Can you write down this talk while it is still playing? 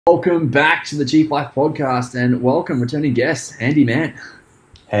Welcome back to the Chief Life Podcast, and welcome returning guest, Andy Man.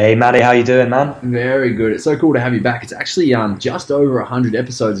 Hey Matty, how you doing, man? Very good. It's so cool to have you back. It's actually just over 100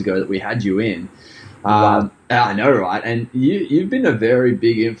 episodes ago that we had you in. Wow. I know, right? And you've been a very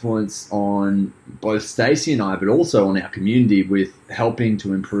big influence on both Stacey and I, but also on our community with helping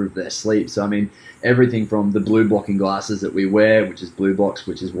to improve their sleep. So, I mean, everything from the blue blocking glasses that we wear, which is Blue Box,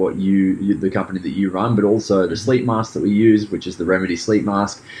 which is what the company that you run, but also the sleep mask that we use, which is the Remedy Sleep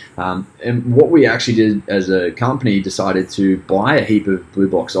Mask. And what we actually did as a company, decided to buy a heap of Blue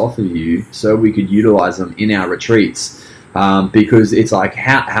Box off of you so we could utilize them in our retreats. Because it's like,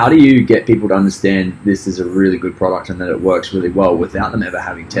 how do you get people to understand this is a really good product and that it works really well without them ever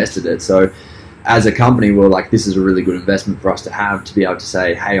having tested it? So as a company, we're like, this is a really good investment for us to have, to be able to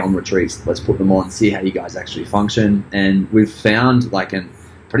say, hey, on retreats, let's put them on, see how you guys actually function. And we've found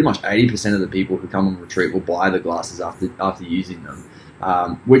pretty much 80% of the people who come on retreat will buy the glasses after using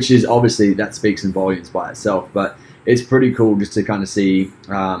them, which is obviously, that speaks in volumes by itself. But it's pretty cool just to kind of see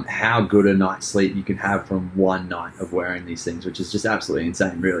how good a night's sleep you can have from one night of wearing these things, which is just absolutely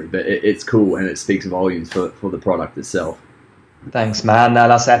insane, really. But it's cool, and it speaks volumes for the product itself. Thanks, man. No,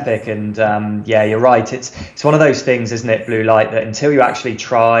 that's epic. And yeah, you're right. It's one of those things, isn't it, blue light, that until you actually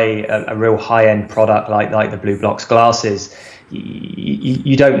try a real high-end product like the Blue Box glasses,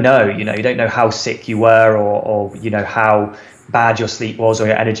 you don't know. You don't know how sick you were, or how bad your sleep was or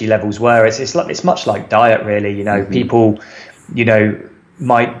your energy levels were. It's much like diet, really. People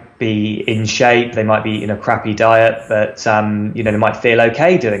might be in shape, they might be eating a crappy diet, but they might feel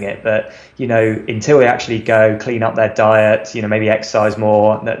okay doing it. But until they actually go clean up their diet, maybe exercise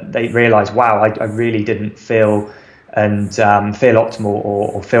more, that they realize, wow, I really didn't feel optimal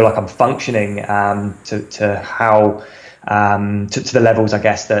or feel like I'm functioning to how to the levels, I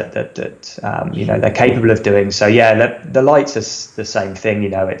guess, that they're capable of doing. So yeah, the lights are the same thing.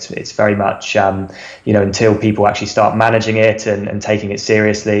 It's very much until people actually start managing it and taking it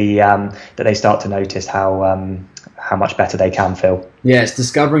seriously, that they start to notice how much better they can feel. Yeah, it's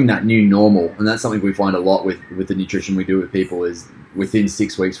discovering that new normal, and that's something we find a lot with the nutrition we do with people. Is within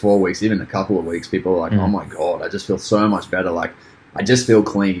 6 weeks, 4 weeks, even a couple of weeks, people are like, oh my god, I just feel so much better. Like, I just feel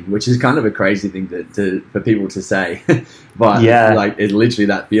clean, which is kind of a crazy thing for people to say. But yeah, like, it's literally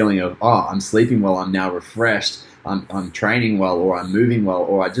that feeling of, oh, I'm sleeping well, I'm now refreshed, I'm training well, or I'm moving well,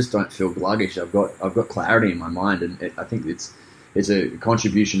 or I just don't feel sluggish. I've got clarity in my mind, and I think it's a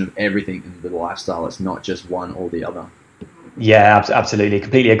contribution of everything in the lifestyle. It's not just one or the other. Yeah, absolutely,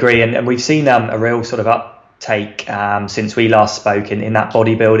 completely agree. And we've seen a real sort of uptake since we last spoke in that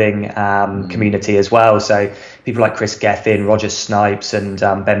bodybuilding community as well. So people like Chris Gethin, Roger Snipes, and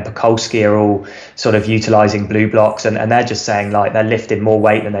Ben Pekulski are all sort of utilizing Blue Blocks, and they're just saying, like, they're lifting more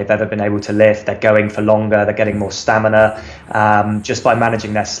weight than they've ever been able to lift. They're going for longer. They're getting more stamina just by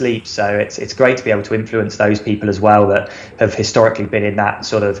managing their sleep. So it's great to be able to influence those people as well that have historically been in that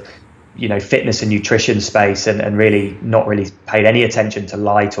sort of fitness and nutrition space and really not really paid any attention to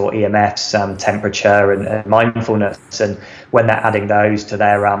light or EMFs, temperature and mindfulness. And when they're adding those to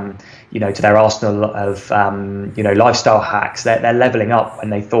their to their arsenal of lifestyle hacks, they're leveling up when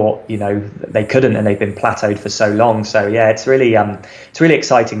they thought they couldn't, and they've been plateaued for so long. So yeah, it's really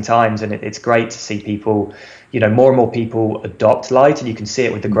exciting times, and it's great to see people, more and more people adopt light, and you can see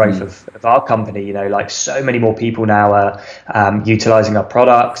it with the growth of our company. Like, so many more people now are utilizing our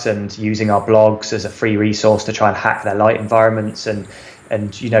products and using our blogs as a free resource to try and hack their light environments and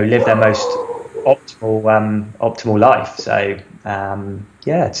live their most optimal life. So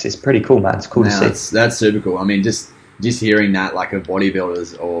yeah, it's pretty cool, man. It's cool to see. That's super cool. I mean, just hearing that, like, of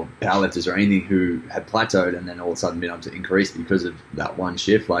bodybuilders or powerlifters or anything who had plateaued and then all of a sudden been able to increase because of that one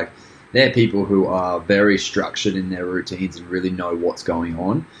shift, like, they're people who are very structured in their routines and really know what's going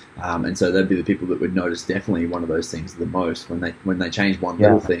on, and so they'd be the people that would notice definitely one of those things the most. When they change one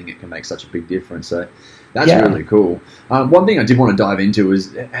little thing, it can make such a big difference. So that's really cool. One thing I did want to dive into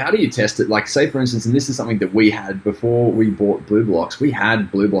is, how do you test it? Like, say for instance, and this is something that we had before we bought Blue Blocks. We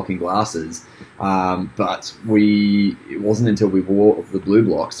had blue blocking glasses, but it wasn't until we wore the Blue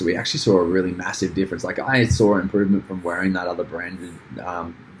Blocks that we actually saw a really massive difference. Like, I saw an improvement from wearing that other branded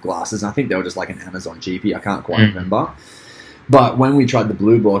glasses, and I think they were just like an Amazon cheapie. I can't quite remember. But when we tried the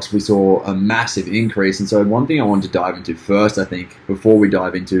Blue Box, we saw a massive increase. And so one thing I wanted to dive into first, I think, before we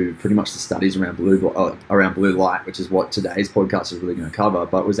dive into pretty much the studies around blue light, which is what today's podcast is really going to cover,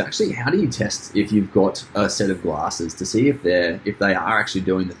 but was actually, how do you test if you've got a set of glasses to see if they are actually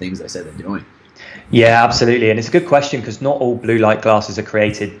doing the things they say they're doing? Yeah, absolutely. And it's a good question, because not all blue light glasses are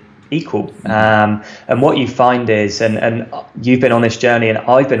created equal. And what you find is, and you've been on this journey and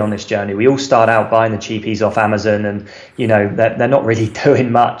I've been on this journey, we all start out buying the cheapies off Amazon, and they're not really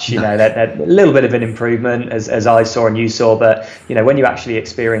doing much. They're a little bit of an improvement, as I saw and you saw, but when you actually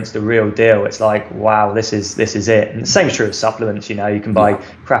experience the real deal, it's like, wow, this is it. And the same is true of supplements. You can buy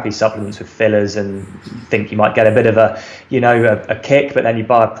crappy supplements with fillers and think you might get a bit of a kick, but then you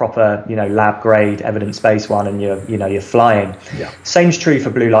buy a proper lab grade evidence-based one and you're flying. Same's true for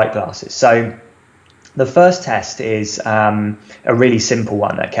blue light glasses. So the first test is a really simple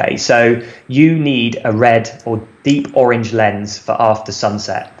one. Okay, so you need a red or deep orange lens for after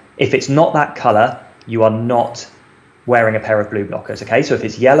sunset. If it's not that color, you are not wearing a pair of blue blockers. Okay, so if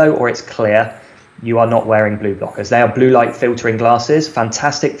it's yellow or it's clear, you are not wearing blue blockers. They are blue light filtering glasses,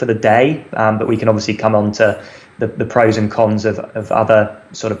 fantastic for the day, but we can obviously come on to the pros and cons of other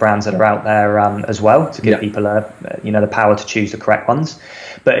sort of brands that are out there as well, to give people the power to choose the correct ones.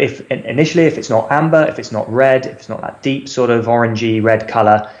 But if it's not amber, if it's not red, if it's not that deep sort of orangey red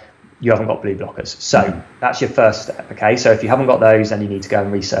color, you haven't got blue blockers. So that's your first step. Okay, so if you haven't got those, then you need to go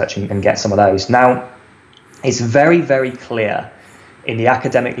and research and get some of those. Now, it's very, very clear in the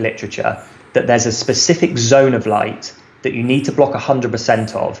academic literature that there's a specific zone of light that you need to block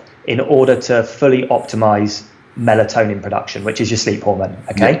 100% of in order to fully optimize melatonin production, which is your sleep hormone.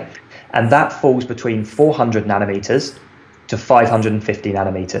 Okay, and that falls between 400 nanometers to 550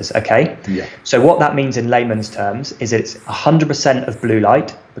 nanometers. Okay, so what that means in layman's terms is it's 100% of blue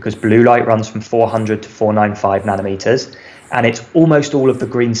light, because blue light runs from 400 to 495 nanometers, and it's almost all of the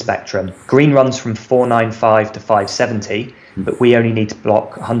green spectrum. Green runs from 495 to 570, but we only need to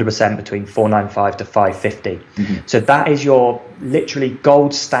block 100% between 495 to 550. So that is your literally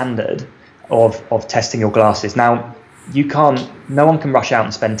gold standard of testing your glasses. Now, no one can rush out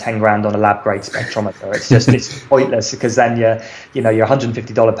and spend 10 grand on a lab grade spectrometer. It's pointless, because then your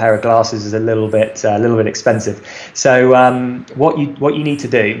 $150 pair of glasses is a little bit expensive. So what you need to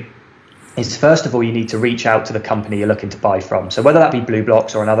do is, first of all, you need to reach out to the company you're looking to buy from. So whether that be Blue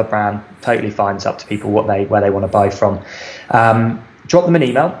Blocks or another brand, totally fine. It's up to people where they want to buy from. Drop them an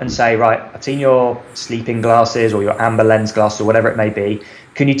email and say, right, I've seen your sleeping glasses or your amber lens glasses or whatever it may be.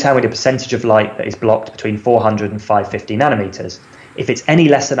 Can you tell me the percentage of light that is blocked between 400 and 550 nanometers? If it's any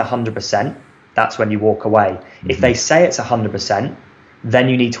less than 100%, that's when you walk away. If they say it's 100%, then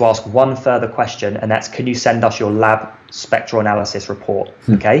you need to ask one further question, and that's, can you send us your lab spectral analysis report?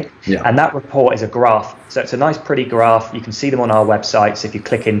 Okay, and that report is a graph. So it's a nice, pretty graph. You can see them on our website. So if you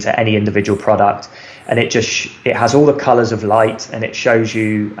click into any individual product, and it has all the colors of light, and it shows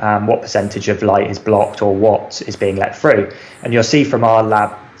you what percentage of light is blocked or what is being let through. And you'll see from our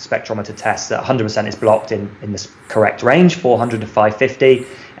lab spectrometer tests that 100% is blocked in this correct range, 400 to 550.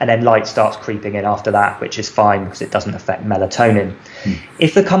 And then light starts creeping in after that, which is fine because it doesn't affect melatonin.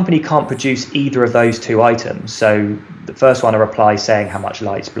 If the company can't produce either of those two items, so the first one, a reply saying how much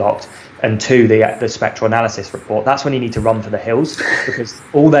light's blocked, and two, the spectral analysis report, that's when you need to run for the hills, because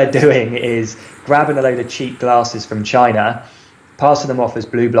all they're doing is grabbing a load of cheap glasses from China, passing them off as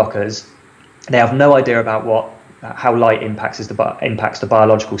blue blockers. They have no idea about how light impacts the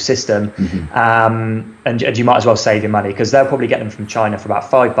biological system, and you might as well save your money, because they'll probably get them from China for about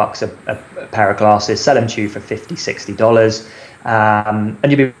 $5 a pair of glasses, sell them to you for $50-$60,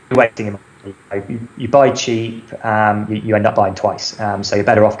 and you'll be wasting your money. You buy cheap, you end up buying twice, so you're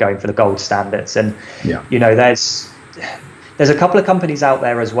better off going for the gold standards. And there's a couple of companies out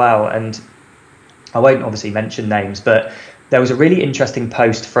there as well, and I won't obviously mention names, but there was a really interesting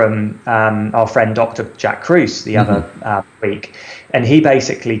post from our friend Dr. Jack Cruz the other week, and he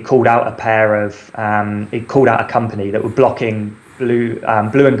basically called out a company that were blocking blue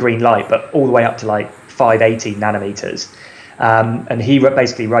and green light, but all the way up to like 580 nanometers. And he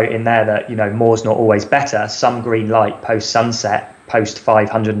basically wrote in there that more's not always better. Some green light post sunset, post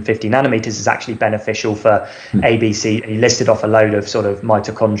 550 nanometers, is actually beneficial for ABC. And he listed off a load of sort of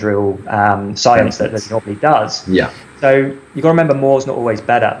mitochondrial science that it normally does. So you've got to remember, more's not always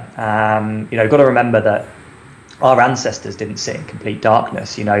better. You've got to remember that our ancestors didn't sit in complete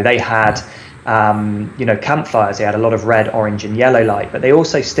darkness. They had, campfires. They had a lot of red, orange, and yellow light, but they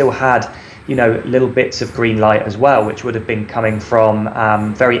also still had, little bits of green light as well, which would have been coming from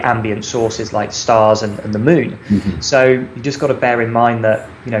very ambient sources like stars and the moon. So you just got to bear in mind that,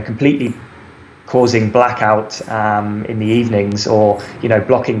 completely causing blackout in the evenings, or,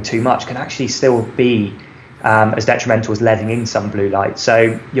 blocking too much, can actually still be as detrimental as letting in some blue light.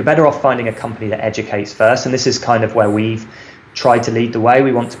 So you're better off finding a company that educates first, and this is kind of where we've try to lead the way.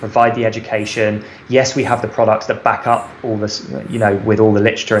 We want to provide the education. Yes, we have the products that back up all this, with all the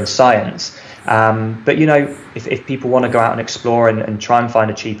literature and science. But if people want to go out and explore and try and find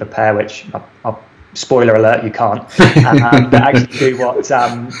a cheaper pair, which spoiler alert, you can't, but actually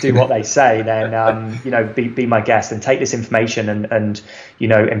do what they say, then be my guest and take this information and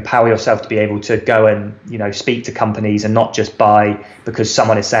empower yourself to be able to go and speak to companies and not just buy because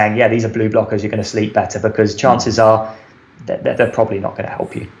someone is saying, yeah, these are blue blockers, you're going to sleep better, because chances are that they're probably not going to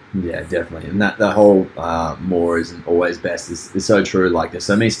help you. Yeah, definitely. And that the whole more isn't always best is so true. Like, there's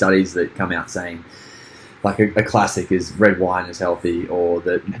so many studies that come out saying, like, a classic is red wine is healthy, or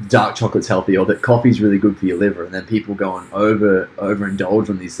that dark chocolate's healthy, or that coffee's really good for your liver, and then people go and overindulge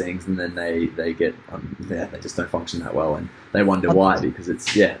on these things, and then they get they just don't function that well, and they wonder why, because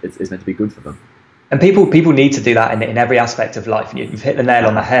it's meant to be good for them. And people need to do that in every aspect of life. You've hit the nail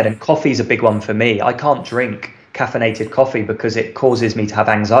on the head, and coffee's a big one for me. I can't drink caffeinated coffee because it causes me to have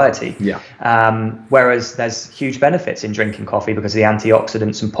anxiety. Whereas there's huge benefits in drinking coffee because of the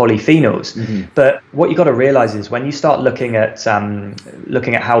antioxidants and polyphenols. But what you've got to realize is when you start looking at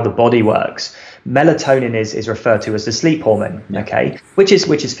how the body works, melatonin is referred to as the sleep hormone, okay, which is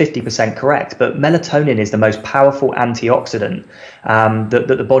 50% correct. But melatonin is the most powerful antioxidant that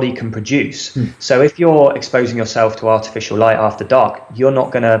the body can produce. So if you're exposing yourself to artificial light after dark, you're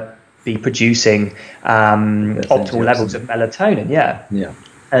not going to be producing optimal levels of melatonin.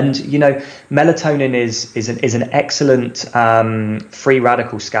 And melatonin is an excellent free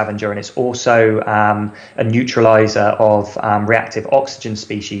radical scavenger, and it's also a neutralizer of reactive oxygen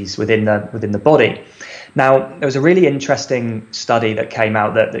species within the body. Now, there was a really interesting study that came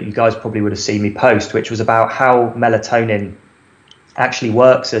out that you guys probably would have seen me post, which was about how melatonin actually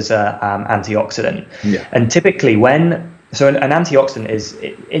works as a antioxidant. And typically so an antioxidant is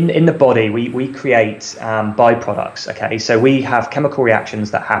in the body, we create byproducts. Okay, so we have chemical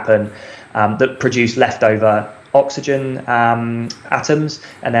reactions that happen that produce leftover oxygen atoms,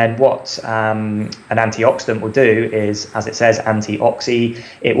 and then what an antioxidant will do is, as it says, antioxy.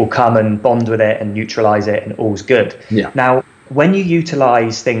 It will come and bond with it and neutralize it, and all's good. Now, when you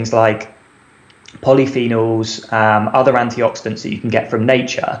utilize things like polyphenols, other antioxidants that you can get from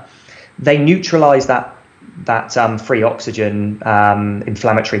nature, they neutralize that free oxygen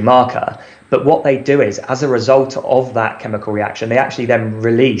inflammatory marker. But what they do is, as a result of that chemical reaction, they actually then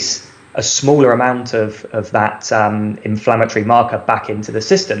release a smaller amount of that inflammatory marker back into the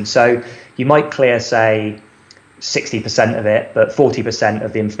system. So you might clear, say, 60% of it, but 40%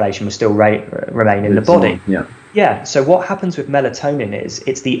 of the inflammation will still remain in the body. So what happens with melatonin is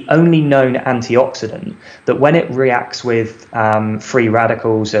it's the only known antioxidant that when it reacts with free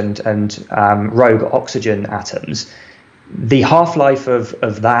radicals and rogue oxygen atoms, the half-life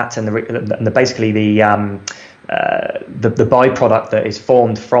of that and basically the byproduct that is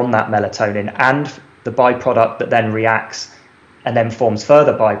formed from that melatonin, and the byproduct that then reacts and then forms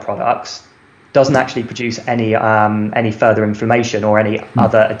further byproducts, doesn't actually produce any further inflammation or any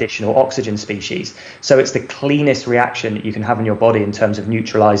other additional oxygen species. So it's the cleanest reaction that you can have in your body in terms of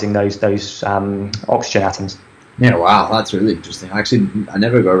neutralizing those oxygen atoms. Yeah, wow, that's really interesting. Actually, I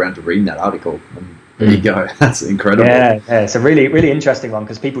never go around to reading that article. There you go. That's incredible. Yeah, it's a really, really interesting one,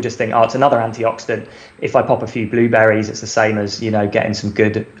 because people just think, oh, it's another antioxidant. If I pop a few blueberries, it's the same as, getting some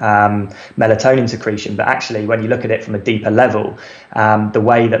good melatonin secretion. But actually, when you look at it from a deeper level, the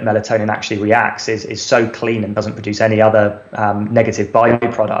way that melatonin actually reacts is so clean and doesn't produce any other negative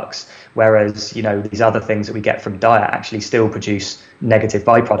byproducts. Whereas, these other things that we get from diet actually still produce negative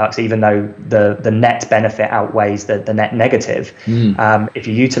byproducts, even though the net benefit outweighs the net negative. If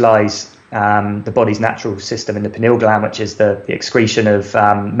you utilize the body's natural system in the pineal gland, which is the excretion of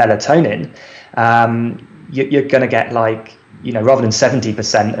melatonin, you're going to get, like, rather than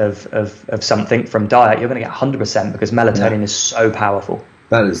 70% of something from diet, you're going to get 100%, because melatonin is so powerful.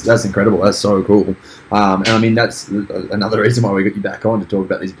 That's incredible. That's so cool. And I mean, that's another reason why we got you back on to talk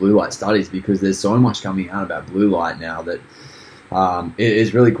about these blue light studies, because there's so much coming out about blue light now that it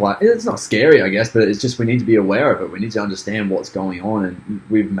is really it's not scary, I guess, but it's just, we need to be aware of it. We need to understand what's going on, and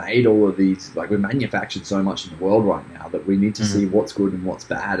we've made all of these, like, we've manufactured so much in the world right now that we need to see what's good and what's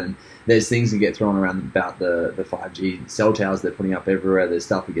bad. And there's things that get thrown around about the 5G cell towers they're putting up everywhere. There's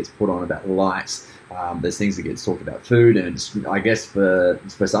stuff that gets put on about lights. There's things that get talked about food, and I guess for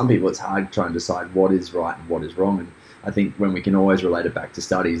some people it's hard trying to decide what is right and what is wrong. And I think when we can always relate it back to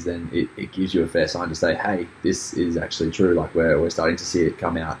studies, then it gives you a fair sign to say, hey, this is actually true. Like, we're starting to see it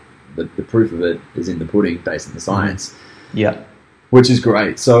come out. The proof of it is in the pudding, based on the science. Which is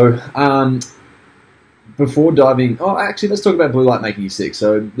great. So before diving, actually, let's talk about blue light making you sick.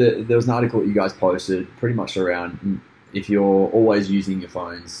 So there was an article that you guys posted pretty much around if you're always using your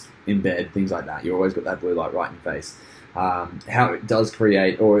phones in bed, things like that, you've always got that blue light right in your face. How it does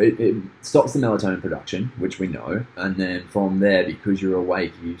create, or it stops the melatonin production, which we know, and then from there, because you're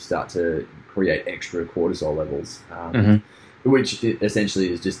awake, you start to create extra cortisol levels, which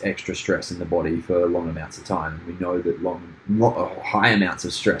essentially is just extra stress in the body for long amounts of time. We know that high amounts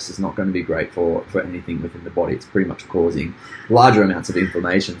of stress is not going to be great for anything within the body. It's pretty much causing larger amounts of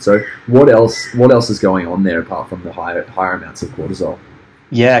inflammation. So what else is going on there apart from the higher amounts of cortisol?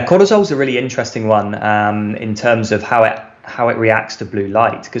 Yeah, cortisol is a really interesting one in terms of how it reacts to blue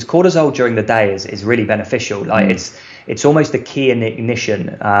light, because cortisol during the day is really beneficial. Like it's almost the key in the ignition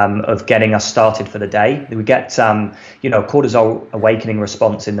of getting us started for the day. We get a cortisol awakening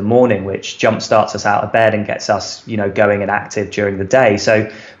response in the morning, which jump starts us out of bed and gets us going and active during the day.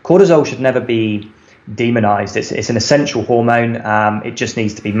 So cortisol should never be demonized. It's an essential hormone. It just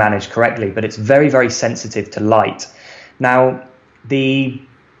needs to be managed correctly, but it's very, very sensitive to light. Now, the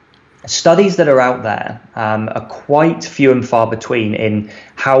studies that are out there are quite few and far between in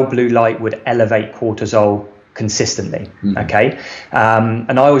how blue light would elevate cortisol consistently. Okay.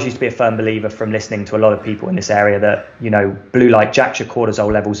 And I always used to be a firm believer from listening to a lot of people in this area that, blue light jacks your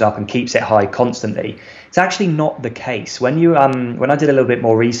cortisol levels up and keeps it high constantly. It's actually not the case. When I did a little bit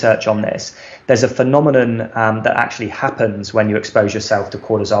more research on this, there's a phenomenon that actually happens when you expose yourself to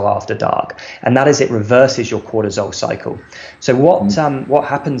cortisol after dark, and that is it reverses your cortisol cycle. So what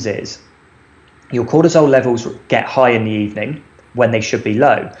happens is your cortisol levels get high in the evening when they should be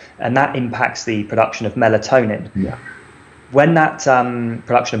low, and that impacts the production of melatonin. Yeah. When that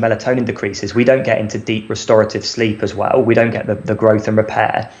production of melatonin decreases, we don't get into deep restorative sleep as well. We don't get the growth and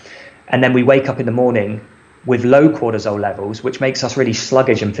repair. And then we wake up in the morning with low cortisol levels, which makes us really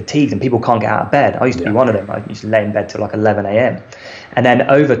sluggish and fatigued, and people can't get out of bed. I used to be one of them. I used to lay in bed till like 11 a.m. And then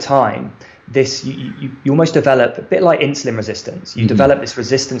over time, you almost develop a bit like insulin resistance. You develop this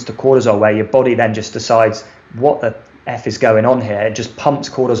resistance to cortisol where your body then just decides, what the F is going on here? It just pumps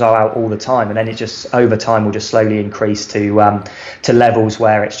cortisol out all the time, and then it just over time will just slowly increase to levels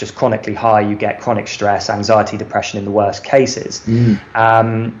where it's just chronically high. You get chronic stress, anxiety, depression in the worst cases.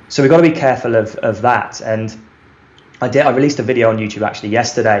 So we've got to be careful of that. And I released a video on YouTube actually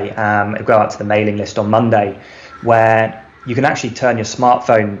yesterday. It'll go out to the mailing list on Monday, where you can actually turn your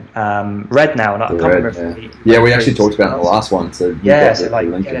smartphone red now. And I can't remember. We actually talked about it in the last one. So get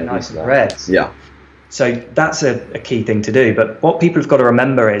it nice and red. Yeah. So that's a key thing to do. But what people have got to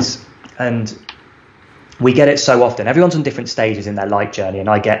remember is, and we get it so often, everyone's on different stages in their light journey, and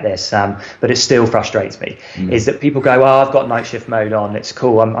I get this, but it still frustrates me, is that people go, oh, I've got night shift mode on, it's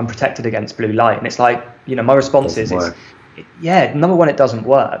cool, I'm protected against blue light. And it's like, my response is, number one, it doesn't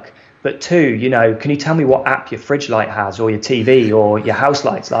work. But two, can you tell me what app your fridge light has, or your TV, or your house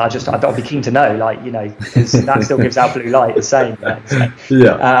lights? Like, I'd be keen to know, because that still gives out blue light the same.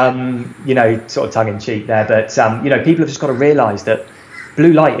 Sort of tongue in cheek there. But, people have just got to realise that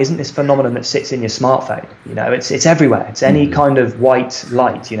blue light isn't this phenomenon that sits in your smartphone. It's everywhere. It's any kind of white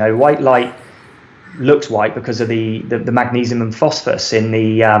light. White light looks white because of the magnesium and phosphorus in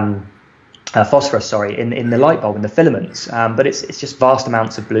the in the light bulb, in the filaments, but it's just vast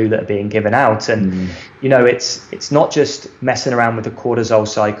amounts of blue that are being given out. And it's not just messing around with the cortisol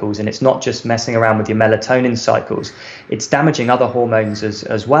cycles, and it's not just messing around with your melatonin cycles, it's damaging other hormones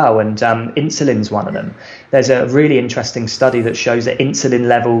as well, and insulin's one of them. There's a really interesting study that shows that insulin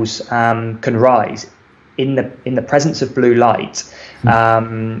levels can rise in the presence of blue light,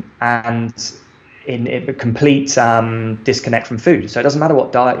 and in a complete disconnect from food. So it doesn't matter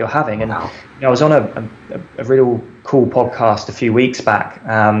what diet you're having. And I was on a real cool podcast a few weeks back,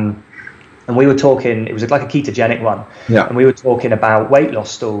 and we were talking, it was like a ketogenic one, and we were talking about weight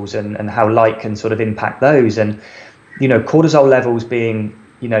loss stools and how light can sort of impact those. And cortisol levels being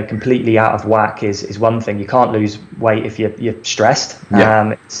completely out of whack is one thing. You can't lose weight if you're stressed.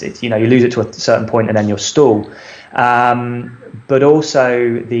 It's you lose it to a certain point and then you'll stool. But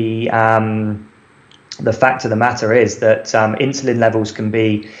also the fact of the matter is that insulin levels can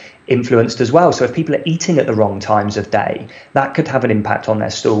be influenced as well. So if people are eating at the wrong times of day, that could have an impact on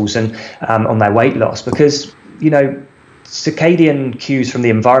their stools and on their weight loss, because circadian cues from the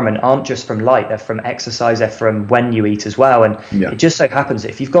environment aren't just from light, they're from exercise, they're from when you eat as well. And it just so happens that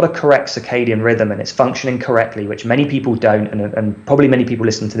if you've got a correct circadian rhythm and it's functioning correctly, which many people don't, and probably many people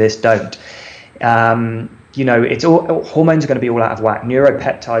listening to this don't, it's all, hormones are going to be all out of whack,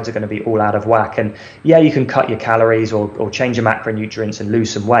 neuropeptides are going to be all out of whack, and you can cut your calories or change your macronutrients and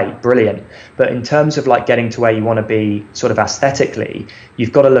lose some weight, brilliant. But in terms of like getting to where you want to be sort of aesthetically,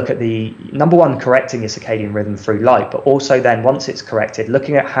 you've got to look at the number one, correcting your circadian rhythm through light, but also then once it's corrected,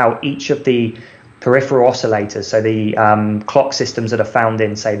 looking at how each of the peripheral oscillators, so the clock systems that are found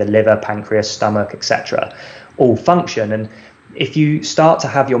in, say, the liver, pancreas, stomach, etc., all function. And if you start to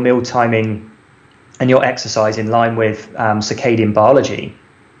have your meal timing and your exercise in line with circadian biology,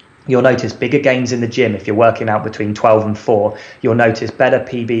 you'll notice bigger gains in the gym if you're working out between 12 and 4. You'll notice better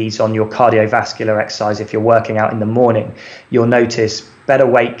PBs on your cardiovascular exercise if you're working out in the morning. You'll notice better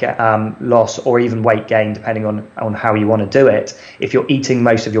weight loss or even weight gain, depending on how you want to do it, if you're eating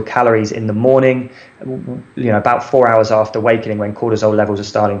most of your calories in the morning, about 4 hours after awakening, when cortisol levels are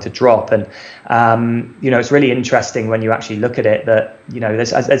starting to drop. And it's really interesting when you actually look at it that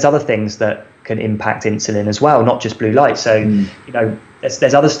there's other things that can impact insulin as well, not just blue light. So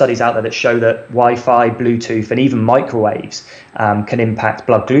there's other studies out there that show that Wi-Fi, Bluetooth, and even microwaves can impact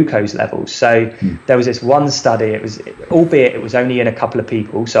blood glucose levels. So there was this one study, albeit it was only in a couple of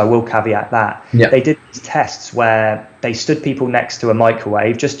people, so I will caveat that. They did these tests where they stood people next to a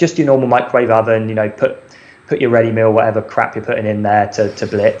microwave, just your normal microwave oven, put your ready meal, whatever crap you're putting in there to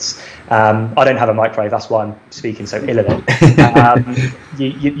blitz. I don't have a microwave, that's why I'm speaking so ill of it.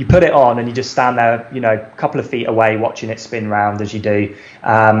 You put it on and you just stand there, a couple of feet away watching it spin round as you do.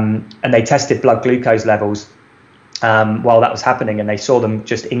 And they tested blood glucose levels while that was happening, and they saw them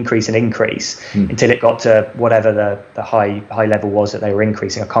just increase until it got to whatever the high level was that they were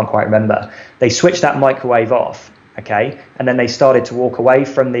increasing. I can't quite remember. They switched that microwave off. Okay, and then they started to walk away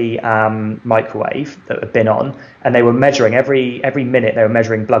from the microwave that had been on, and they were measuring every minute. They were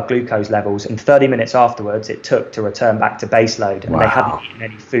measuring blood glucose levels, and 30 minutes afterwards, it took to return back to base load. And They hadn't eaten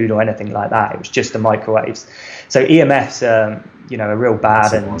any food or anything like that. It was just the microwaves. So EMFs, are real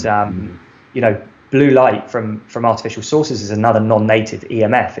bad, and blue light from artificial sources is another non-native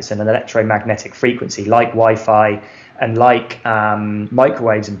EMF. It's an electromagnetic frequency like Wi-Fi and like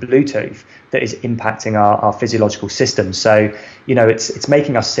microwaves and Bluetooth that is impacting our physiological system. So, it's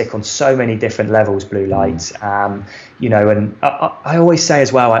making us sick on so many different levels, blue light. And I always say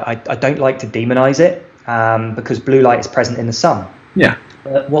as well, I don't like to demonize it because blue light is present in the sun. Yeah.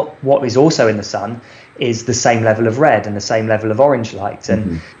 But what is also in the sun is the same level of red and the same level of orange light.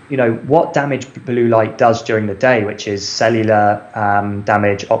 And, what damage blue light does during the day, which is cellular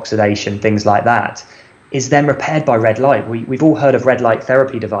damage, oxidation, things like that, is then repaired by red light. We've all heard of red light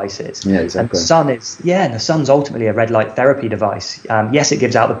therapy devices. Yeah, exactly. And the sun's ultimately a red light therapy device. Yes, it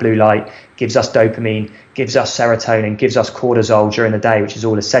gives out the blue light, gives us dopamine, gives us serotonin, gives us cortisol during the day, which is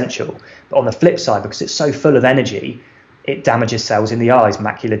all essential. But on the flip side, because it's so full of energy, it damages cells in the eyes,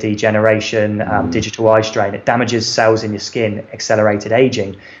 macular degeneration, digital eye strain. It damages cells in your skin, accelerated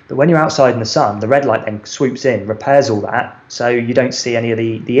aging. But when you're outside in the sun, the red light then swoops in, repairs all that, so you don't see any of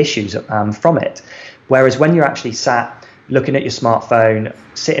the issues from it. Whereas when you're actually sat looking at your smartphone,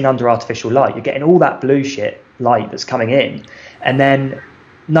 sitting under artificial light, you're getting all that blue shit light that's coming in, and then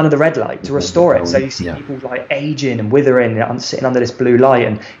none of the red light to restore it. So you see people like aging and withering and sitting under this blue light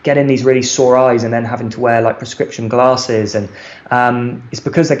and getting these really sore eyes and then having to wear like prescription glasses. And it's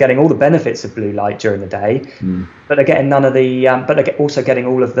because they're getting all the benefits of blue light during the day, but they're getting none of the, but they're also getting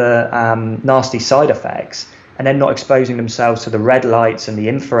all of the nasty side effects, and then not exposing themselves to the red lights and the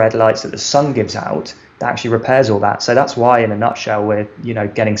infrared lights that the sun gives out that actually repairs all that. So that's why, in a nutshell, we're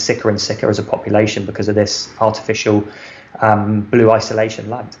getting sicker and sicker as a population because of this artificial blue isolation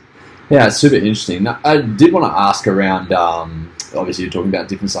light. Yeah, it's super interesting. Now, I did want to ask around, obviously you're talking about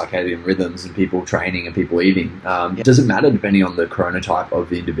different circadian rhythms and people training and people eating. Does it matter depending on the chronotype of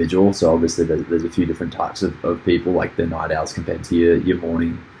the individual? So obviously there's a few different types of people, like the night owls compared to your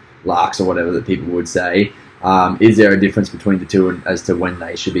morning larks or whatever that people would say. Is there a difference between the two as to when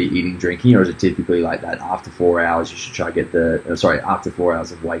they should be eating, drinking, or is it typically like that after 4 hours you should try to get after 4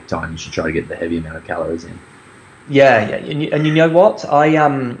 hours of wake time you should try to get the heavy amount of calories in? Yeah, and you know what?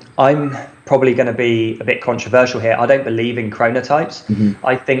 I'm probably going to be a bit controversial here. I don't believe in chronotypes.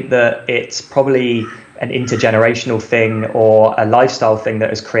 I think that it's probably an intergenerational thing or a lifestyle thing that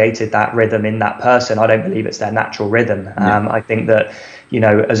has created that rhythm in that person. I don't believe it's their natural rhythm. I think that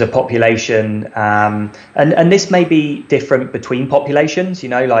as a population, and this may be different between populations,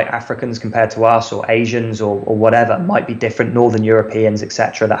 like Africans compared to us, or Asians or whatever, might be different, Northern Europeans,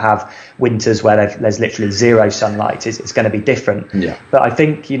 etc., that have winters where there's literally zero sunlight. It's going to be different. But I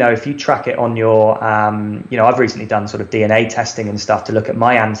think, if you track it on your, I've recently done sort of DNA testing and stuff to look at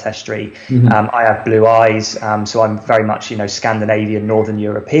my ancestry. I have blue eyes, so I'm very much, Scandinavian, Northern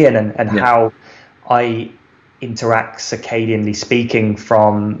European, and how I interact circadianly speaking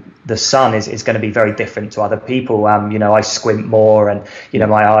from the sun is going to be very different to other people. I squint more, and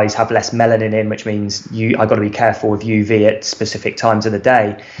my eyes have less melanin in, which means I got to be careful with UV at specific times of the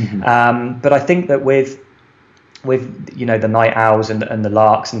day. But I think that with with the night owls and the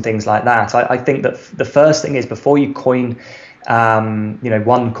larks and things like that, I think that the first thing is, before you coin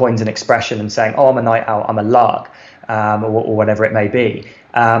one coins an expression and saying, oh, I'm a night owl, I'm a lark, or whatever it may be,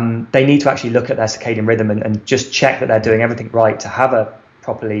 they need to actually look at their circadian rhythm and just check that they're doing everything right to have a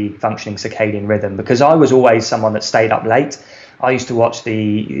properly functioning circadian rhythm. Because I was always someone that stayed up late. I used to watch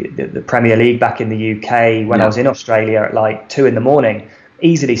the Premier League back in the UK when I was in Australia at like 2 a.m,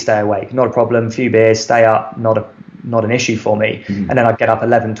 easily stay awake, not a problem, few beers, stay up, not an issue for me. And then I'd get up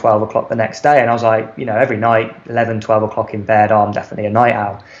 11, 12 o'clock the next day, and I was like, every night 11, 12 o'clock in bed, I'm definitely a night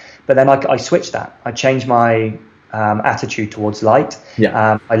owl. But then I switched that. I changed my attitude towards light.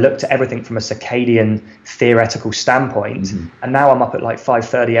 I looked at everything from a circadian theoretical standpoint, and now I'm up at like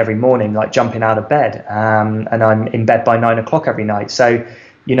 5:30 every morning, like jumping out of bed, and I'm in bed by 9 o'clock every night. So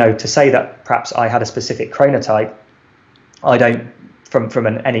to say that perhaps I had a specific chronotype, I don't, from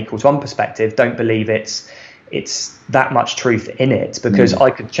an n=1 perspective, don't believe it's that much truth in it, because I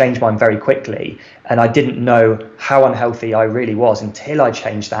could change mine very quickly, and I didn't know how unhealthy I really was until I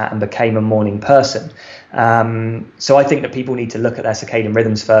changed that and became a morning person. So I think that people need to look at their circadian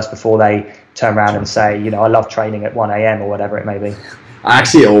rhythms first before they turn around and say, I love training at 1 a.m. or whatever it may be. I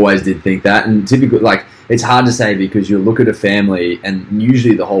actually always did think that, and typically, like, it's hard to say because you look at a family and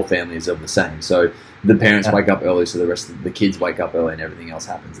usually the whole family is of the same. So the parents wake up early, so the rest of the kids wake up early, and everything else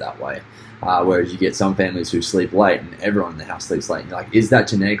happens that way. Whereas you get some families who sleep late and everyone in the house sleeps late. You're like, is that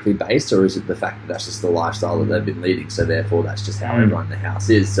genetically based, or is it the fact that that's just the lifestyle that they've been leading, so therefore that's just how everyone in the house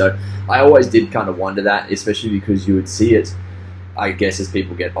is? So I always did kind of wonder that, especially because you would see it, I guess, as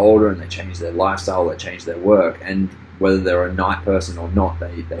people get older and they change their lifestyle, they change their work, and whether they're a night person or not,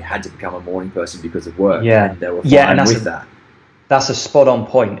 they had to become a morning person because of work. And they were fine with that. That's a spot on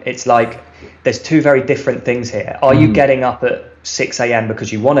point. It's like there's two very different things here. Are you getting up at 6 a.m.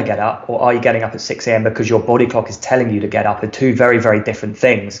 because you want to get up, or are you getting up at 6 a.m. because your body clock is telling you to get up? Are two very, very different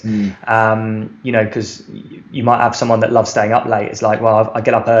things. Because you might have someone that loves staying up late. It's like, well, I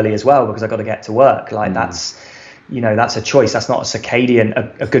get up early as well because I've got to get to work. Like that's a choice. That's not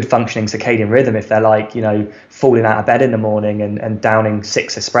a good functioning circadian rhythm if they're like, falling out of bed in the morning and downing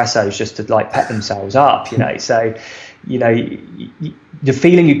 6 espressos just to like pep themselves up, So, the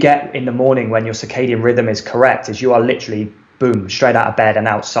feeling you get in the morning when your circadian rhythm is correct is you are literally, boom, straight out of bed and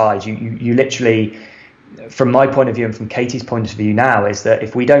outside. You literally, from my point of view and from Katie's point of view now, is that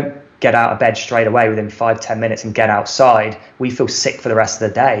if we don't get out of bed straight away within 5-10 minutes and get outside, we feel sick for the rest of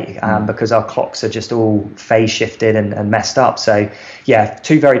the day because our clocks are just all phase shifted and messed up. So yeah,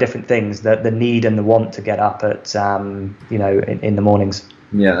 two very different things, the need and the want to get up at in the mornings.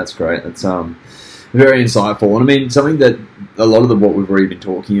 Yeah, that's great. That's very insightful. And I mean, something that a lot of what we've already been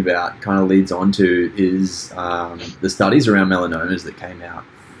talking about kind of leads on to is the studies around melanomas that came out.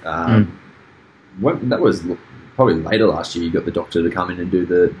 That was probably later last year. You got the doctor to come in and do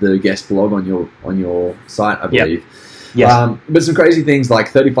the guest blog on your site, I believe. Yes. But some crazy things like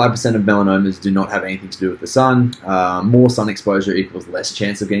 35% of melanomas do not have anything to do with the sun. More sun exposure equals less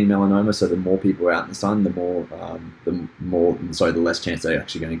chance of getting melanoma. So the more people are out in the sun, the less chance they're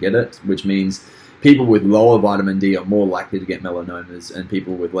actually going to get it, which means people with lower vitamin D are more likely to get melanomas, and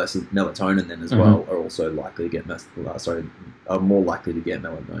people with less melatonin then as well are also likely to get more likely to get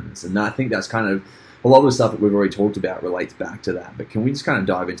melanomas. And I think that's kind of a lot of the stuff that we've already talked about relates back to that. But can we just kind of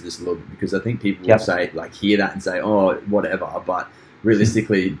dive into this a little bit, because I think people will say, like, hear that and say, oh, whatever, but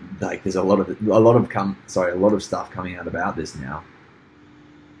realistically, like, there's a lot of stuff coming out about this now.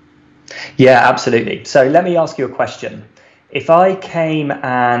 Yeah, absolutely. So let me ask you a question. If I came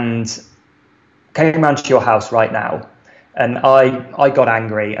around to your house right now and I got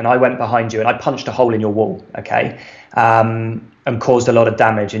angry and I went behind you and I punched a hole in your wall, okay, and caused a lot of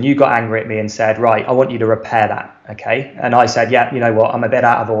damage, and you got angry at me and said, right, I want you to repair that, okay, and I said, yeah, you know what, I'm a bit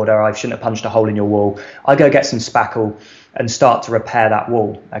out of order, I shouldn't have punched a hole in your wall. I go get some spackle and start to repair that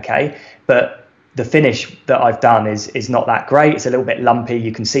wall, okay, but the finish that I've done is not that great. It's a little bit lumpy.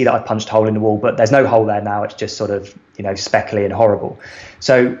 You can see that I've punched a hole in the wall, but there's no hole there now. It's just sort of, speckly and horrible.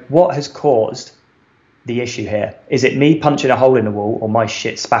 So what has caused the issue here? Is it me punching a hole in the wall or my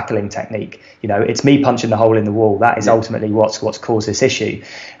shit spackling technique? It's me punching the hole in the wall. That is ultimately what's caused this issue.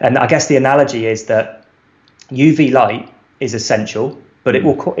 And I guess the analogy is that UV light is essential, but it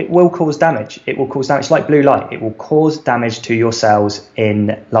will cause damage. It will cause damage like blue light. It will cause damage to your cells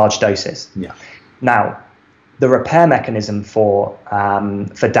in large doses. Yeah. Now, the repair mechanism for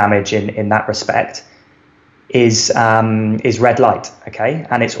damage in that respect is red light, okay,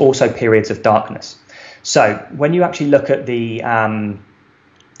 and it's also periods of darkness. So when you actually look at the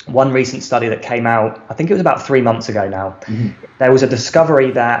one recent study that came out, I think it was about 3 months ago now, there was a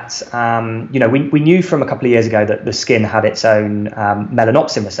discovery that, we knew from a couple of years ago that the skin had its own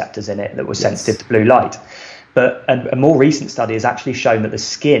melanopsin receptors in it that were sensitive to blue light. But a more recent study has actually shown that the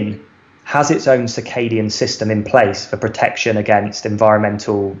skin has its own circadian system in place for protection against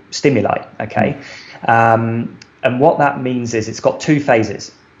environmental stimuli, okay? And what that means is it's got two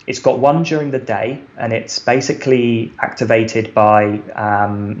phases. It's got one during the day, and it's basically activated by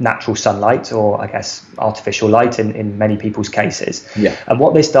natural sunlight, or I guess artificial light in many people's cases. Yeah. And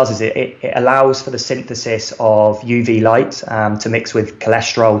what this does is it allows for the synthesis of UV light to mix with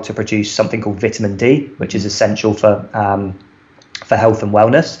cholesterol to produce something called vitamin D, which is essential for health and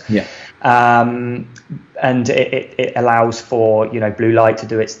wellness. Yeah. And it allows for blue light to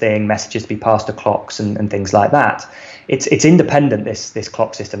do its thing, messages to be passed to clocks and things like that. It's independent, this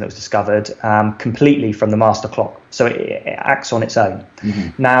clock system that was discovered, completely from the master clock, so it acts on its own.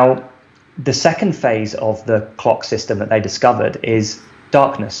 Now, the second phase of the clock system that they discovered is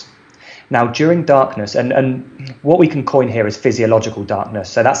darkness. Now, during darkness, and what we can coin here is physiological darkness,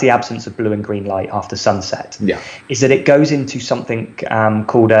 so that's the absence of blue and green light after sunset, is that it goes into something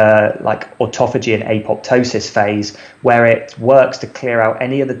called like autophagy and apoptosis phase, where it works to clear out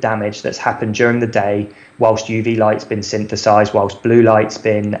any of the damage that's happened during the day whilst UV light's been synthesized, whilst blue light's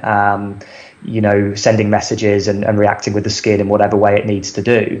been sending messages and reacting with the skin in whatever way it needs to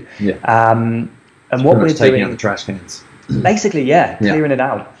do. And what we're taking out the trash cans. Basically, clearing it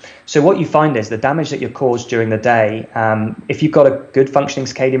out. So what you find is the damage that you're caused during the day, if you've got a good functioning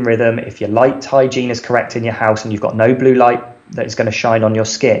circadian rhythm, if your light hygiene is correct in your house and you've got no blue light that is going to shine on your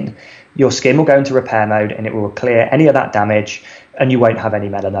skin will go into repair mode and it will clear any of that damage, and you won't have any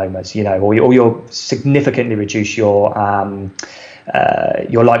melanomas, or you'll significantly reduce your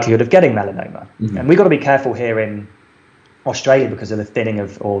likelihood of getting melanoma. And we've got to be careful here in Australia because of the thinning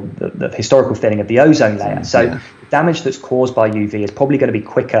the historical thinning of the ozone layer. So the damage that's caused by UV is probably going to be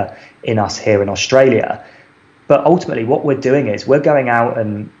quicker in us here in Australia. But ultimately what we're doing is we're going out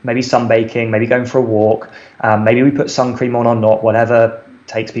and maybe sunbaking, maybe going for a walk, maybe we put sun cream on or not, whatever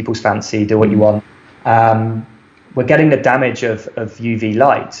takes people's fancy, do what you want. We're getting the damage of UV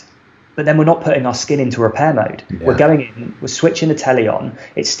light, but then we're not putting our skin into repair mode. We're going in, we're switching the telly on,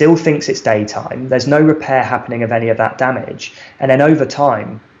 it still thinks it's daytime, there's no repair happening of any of that damage, and then over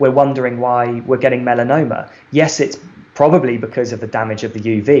time we're wondering why we're getting melanoma. Yes, it's probably because of the damage of the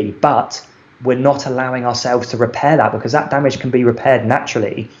UV, but we're not allowing ourselves to repair that, because that damage can be repaired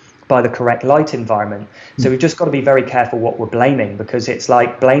naturally by the correct light environment. So we've just got to be very careful what we're blaming, because it's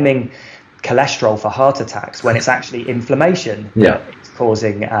like blaming cholesterol for heart attacks when it's actually inflammation that's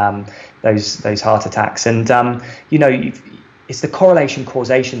causing those heart attacks. And it's the correlation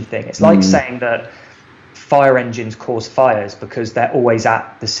causation thing. It's like saying that fire engines cause fires because they're always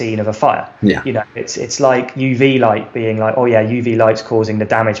at the scene of a fire. It's like UV light being like, oh yeah, UV light's causing the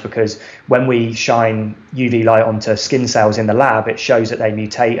damage because when we shine UV light onto skin cells in the lab, it shows that they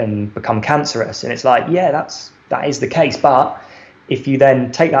mutate and become cancerous. And it's like, yeah, that is the case, but if you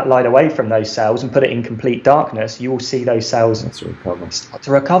then take that light away from those cells and put it in complete darkness, you will see those cells start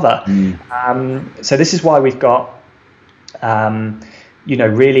to recover. So this is why we've got,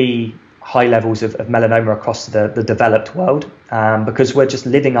 really high levels of melanoma across the developed world, because we're just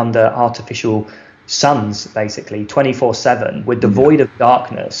living under artificial suns, basically 24/7. We're devoid of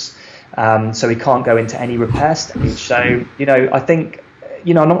darkness, so we can't go into any repair stage. So, I think,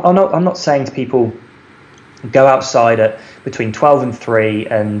 I'm not saying to people, go outside at between 12 and 3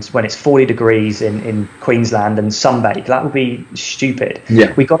 and when it's 40 degrees in Queensland and sunbake. That would be stupid.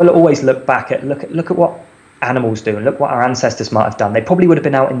 We've got to always look back at look at what animals do and look what our ancestors might have done. They probably would have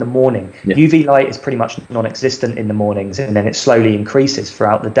been out in the morning. UV light is pretty much non-existent in the mornings, and then it slowly increases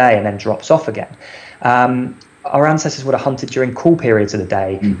throughout the day and then drops off again. Our ancestors would have hunted during cool periods of the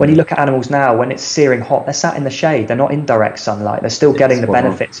day. When you look at animals now, when it's searing hot, they're sat in the shade, they're not in direct sunlight, they're still getting the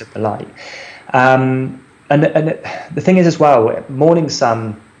benefits of the light. And the thing is as well, morning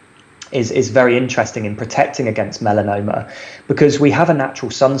sun is very interesting in protecting against melanoma, because we have a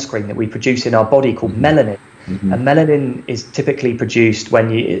natural sunscreen that we produce in our body called melanin. And melanin is typically produced when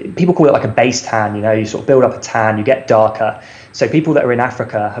people call it like a base tan, you sort of build up a tan, you get darker. So people that are in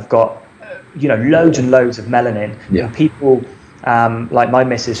Africa have got, loads and loads of melanin. And people like my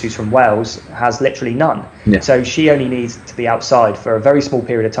missus, who's from Wales, has literally none. So she only needs to be outside for a very small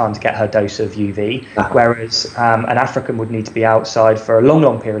period of time to get her dose of UV, whereas an African would need to be outside for a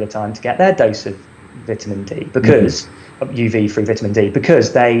long period of time to get their dose of vitamin D, because UV free vitamin D,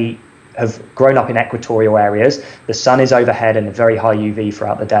 because they have grown up in equatorial areas. The sun is overhead and a very high UV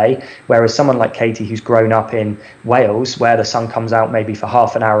throughout the day, whereas someone like Katie, who's grown up in Wales, where the sun comes out maybe for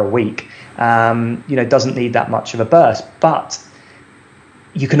half an hour a week, doesn't need that much of a burst. But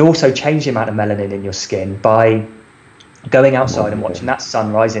you can also change the amount of melanin in your skin by going outside and watching that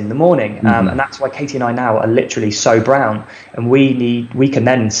sunrise in the morning. And that's why Katie and I now are literally so brown, and we can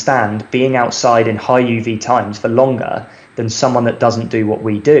then stand being outside in high UV times for longer than someone that doesn't do what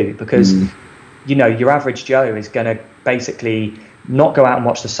we do, because your average Joe is going to basically not go out and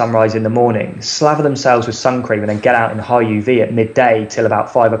watch the sunrise in the morning, slather themselves with sun cream, and then get out in high UV at midday till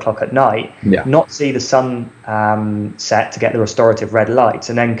about 5 o'clock at night, not see the sun set to get the restorative red lights,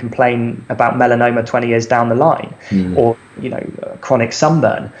 and then complain about melanoma 20 years down the line, or chronic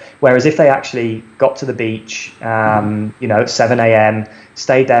sunburn. Whereas if they actually got to the beach at 7 a.m,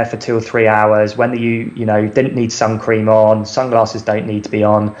 stayed there for 2 or 3 hours when didn't need sun cream on, sunglasses don't need to be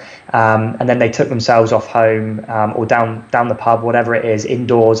on, and then they took themselves off home or down the pub, whatever it is,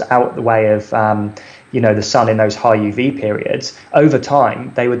 indoors, out the way of the sun in those high UV periods, over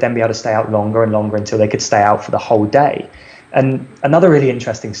time they would then be able to stay out longer and longer until they could stay out for the whole day. And another really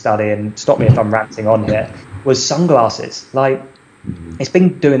interesting study, and stop me if I'm ranting on here, was sunglasses. Like, it's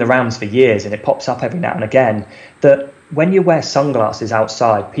been doing the rounds for years, and it pops up every now and again, that when you wear sunglasses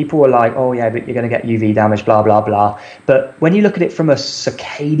outside, people are like, oh yeah, but you're going to get UV damage, blah, blah, blah. But when you look at it from a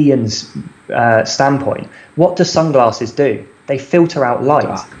circadian standpoint, what do sunglasses do? They filter out light.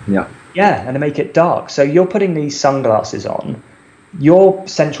 Dark. Yeah, and they make it dark. So you're putting these sunglasses on, your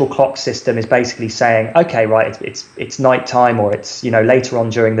central clock system is basically saying, okay, right, it's nighttime, or it's later on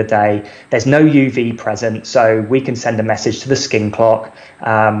during the day. There's no UV present, so we can send a message to the skin clock. You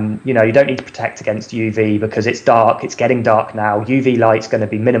don't need to protect against UV because it's dark. It's getting dark now. UV light's going to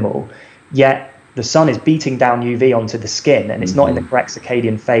be minimal. Yet the sun is beating down UV onto the skin, and it's not in the correct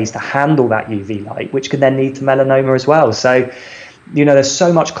circadian phase to handle that UV light, which can then lead to melanoma as well. So, there's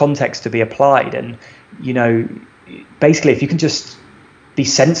so much context to be applied, and basically, if you can just be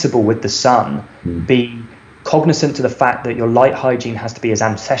sensible with the sun, be cognizant to the fact that your light hygiene has to be as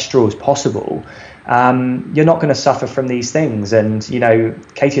ancestral as possible, you're not going to suffer from these things. And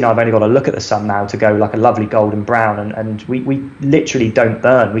Katie and I have only got to look at the sun now to go like a lovely golden brown, and we literally don't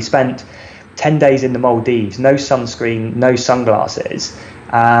burn. We spent 10 days in the Maldives, no sunscreen, no sunglasses,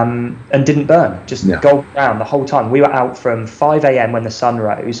 and didn't burn, just golden brown the whole time. We were out from 5 a.m. when the sun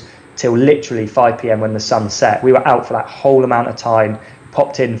rose till literally 5 p.m. when the sun set. We were out for that whole amount of time,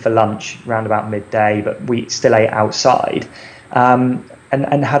 popped in for lunch around about midday, but we still ate outside, and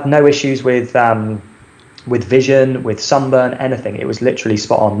had no issues with vision, with sunburn, anything. It was literally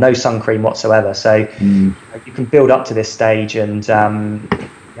spot on, no sun cream whatsoever. So you can build up to this stage, and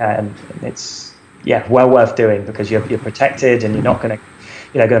and it's well worth doing, because you're protected, and you're not going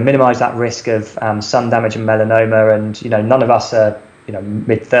to minimize that risk of sun damage and melanoma. And none of us are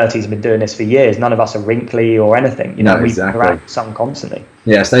mid-30s, been doing this for years. None of us are wrinkly or anything. We around sun constantly.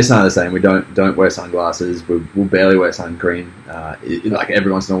 Yeah, Stacey and I are the same. We don't wear sunglasses. We'll barely wear sun cream. Like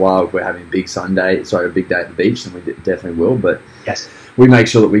every once in a while, if we're having a big day at the beach, then we definitely will. But yes, we make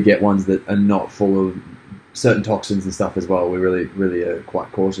sure that we get ones that are not full of certain toxins and stuff as well. We really are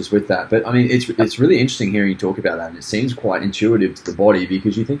quite cautious with that. But I mean, it's really interesting hearing you talk about that, and it seems quite intuitive to the body,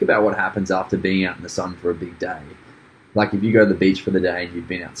 because you think about what happens after being out in the sun for a big day. Like if you go to the beach for the day and you've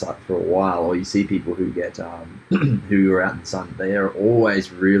been outside for a while, or you see people who get who are out in the sun, they are always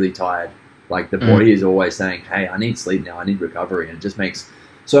really tired. Like the body is always saying, "Hey, I need sleep now. I need recovery," and it just makes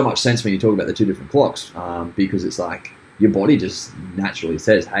so much sense when you talk about the two different clocks, because it's like your body just naturally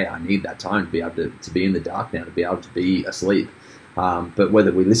says, "Hey, I need that time to be able to be in the dark now, to be able to be asleep." But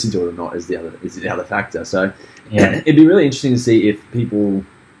whether we listen to it or not is the other factor. So it'd be really interesting to see if people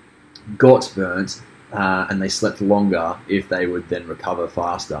got burnt and they slept longer, if they would then recover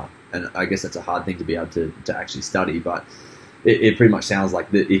faster. And I guess that's a hard thing to be able to actually study, but it pretty much sounds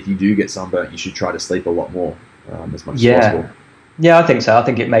like that if you do get sunburnt, you should try to sleep a lot more, as much as possible. Yeah, I think so. I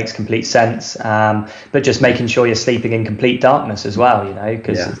think it makes complete sense. But just making sure you're sleeping in complete darkness as well,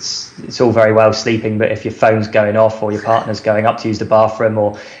 because it's all very well sleeping, but if your phone's going off, or your partner's going up to use the bathroom,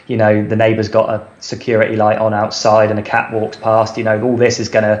 or the neighbour's got a security light on outside and a cat walks past, all this is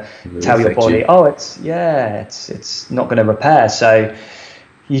going to tell your body, it's not going to repair. So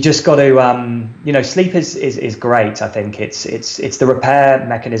you just got to, sleep is great. I think it's the repair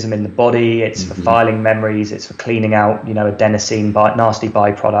mechanism in the body. It's for filing memories. It's for cleaning out, adenosine, nasty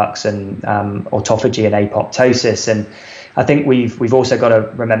byproducts, and autophagy and apoptosis. And I think we've also got to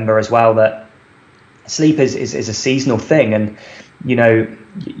remember as well that sleep is a seasonal thing. And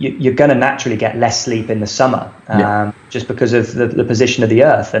you're going to naturally get less sleep in the summer, just because of the position of the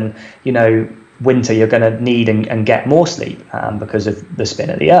Earth. And, winter, you're going to need and get more sleep because of the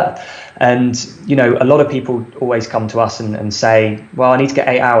spin of the Earth. And, a lot of people always come to us and say, well, I need to get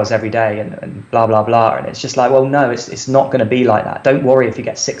 8 hours every day and blah, blah, blah. And it's just like, well, no, it's not going to be like that. Don't worry if you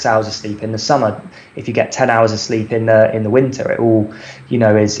get 6 hours of sleep in the summer. If you get 10 hours of sleep in the winter, it all,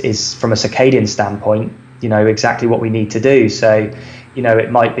 is from a circadian standpoint, exactly what we need to do. So,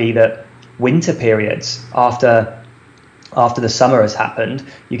 it might be that winter periods after the summer has happened,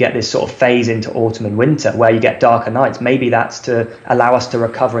 you get this sort of phase into autumn and winter where you get darker nights. Maybe that's to allow us to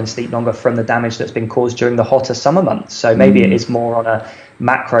recover and sleep longer from the damage that's been caused during the hotter summer months. So maybe it is more on a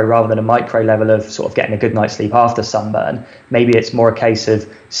macro rather than a micro level of sort of getting a good night's sleep after sunburn. Maybe it's more a case of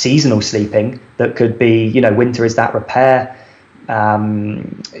seasonal sleeping that could be, winter is that repair, that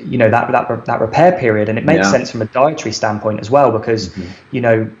repair period. And it makes sense from a dietary standpoint as well, because,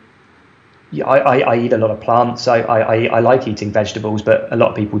 I eat a lot of plants. I like eating vegetables, but a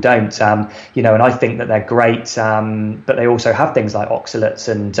lot of people don't. And I think that they're great, but they also have things like oxalates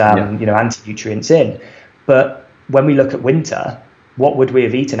and anti-nutrients in. But when we look at winter, what would we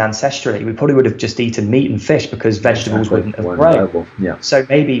have eaten ancestrally? We probably would have just eaten meat and fish because vegetables wouldn't have grown. So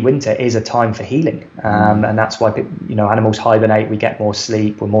maybe winter is a time for healing, and that's why animals hibernate. We get more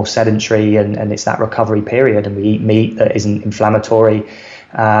sleep, we're more sedentary, and it's that recovery period. And we eat meat that isn't inflammatory.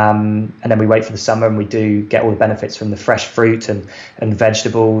 And then we wait for the summer, and we do get all the benefits from the fresh fruit and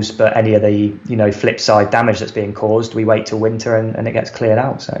vegetables. But any of the flip side damage that's being caused, we wait till winter and it gets cleared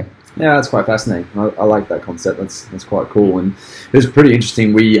out. So yeah, that's quite fascinating. I like that concept. That's quite cool, and it was pretty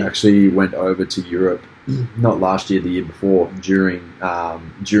interesting. We actually went over to Europe, not last year, the year before, during our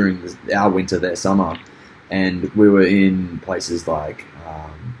winter, their summer, and we were in places like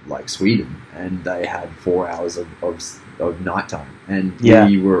Sweden, and they had 4 hours of nighttime, and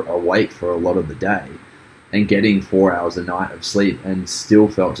we were awake for a lot of the day and getting 4 hours a night of sleep, and still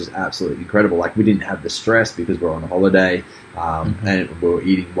felt just absolutely incredible. Like, we didn't have the stress because we're on a holiday, and we were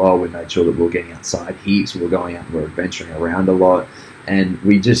eating well. We made sure that we were getting outside heats, we were going out and we were adventuring around a lot, and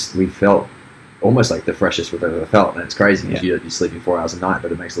we felt almost like the freshest we've ever felt. And it's crazy because you're sleeping 4 hours a night,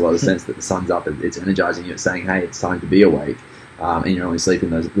 but it makes a lot of sense that the sun's up, it's energizing you, it's saying, hey, it's time to be awake, and you're only sleeping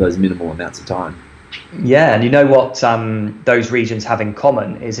those minimal amounts of time. Yeah, and you know what those regions have in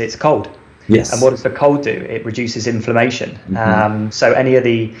common is it's cold. Yes. And what does the cold do? It reduces inflammation. So any of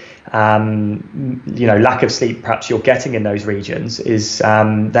the lack of sleep perhaps you're getting in those regions is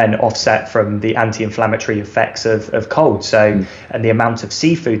then offset from the anti-inflammatory effects of cold. So and the amount of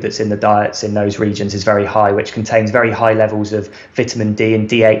seafood that's in the diets in those regions is very high, which contains very high levels of vitamin D and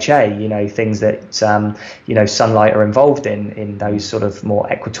DHA, things that sunlight are involved in those sort of more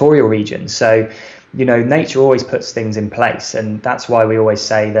equatorial regions. So nature always puts things in place, and that's why we always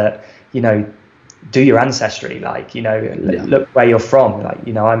say that do your ancestry, look where you're from.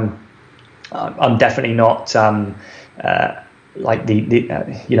 I'm definitely not like the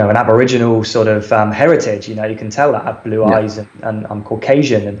an Aboriginal sort of heritage. You can tell that I have blue eyes and I'm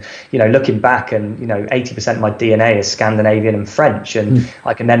Caucasian, and looking back, and 80% of my DNA is Scandinavian and French, and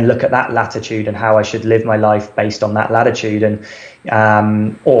I can then look at that latitude and how I should live my life based on that latitude, and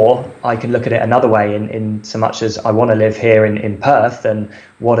or I can look at it another way in so much as I want to live here in Perth, and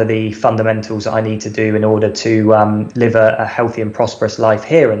what are the fundamentals I need to do in order to live a healthy and prosperous life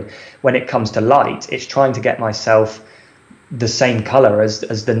here. And when it comes to light, it's trying to get myself the same color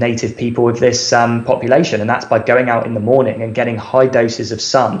as the native people of this population, and that's by going out in the morning and getting high doses of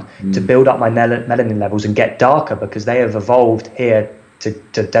sun to build up my melanin levels and get darker, because they have evolved here to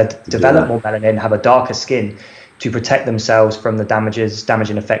develop more melanin, have a darker skin to protect themselves from the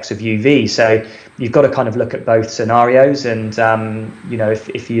damaging effects of UV. So you've got to kind of look at both scenarios, and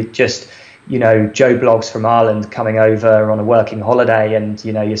if you just Joe Bloggs from Ireland coming over on a working holiday, and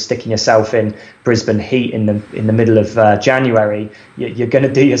you're sticking yourself in Brisbane heat in the middle of January, you're going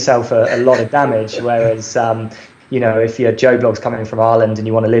to do yourself a lot of damage. Whereas if you're Joe Bloggs coming from Ireland and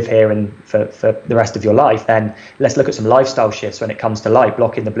you want to live here and for the rest of your life, then let's look at some lifestyle shifts when it comes to light,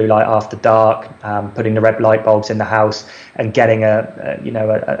 blocking the blue light after dark, putting the red light bulbs in the house, and getting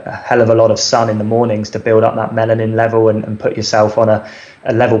a hell of a lot of sun in the mornings to build up that melanin level and put yourself on a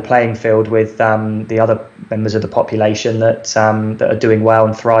level playing field with the other members of the population that are doing well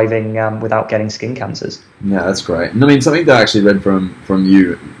and thriving without getting skin cancers. Yeah, that's great. And I mean, something that I actually read from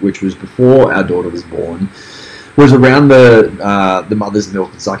you, which was before our daughter was born, was around the mother's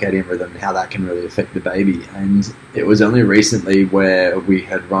milk and circadian rhythm and how that can really affect the baby. And it was only recently where we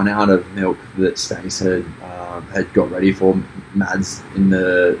had run out of milk that Stace had had got ready for Mads in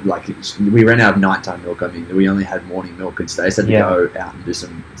the, like, we ran out of nighttime milk. I mean, we only had morning milk, and Stace had to go out and do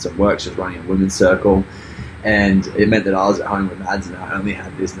some work. She was running a women's circle, and it meant that I was at home with Mads, and I only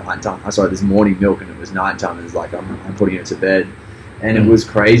had this this morning milk, and it was nighttime, and it was like, I'm putting her to bed. And it was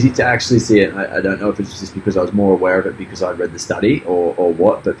crazy to actually see it. I don't know if it's just because I was more aware of it because I'd read the study or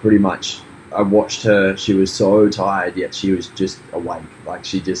what, but pretty much I watched her. She was so tired, yet she was just awake. Like,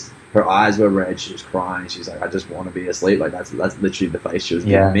 her eyes were red. She was crying. She was like, I just want to be asleep. Like, that's literally the face she was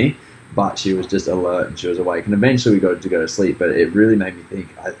giving me. But she was just alert and she was awake. And eventually we got to go to sleep. But it really made me think,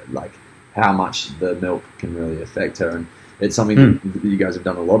 like, how much the milk can really affect her. And it's something that you guys have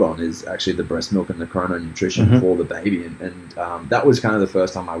done a lot on, is actually the breast milk and the chrono nutrition for the baby. And that was kind of the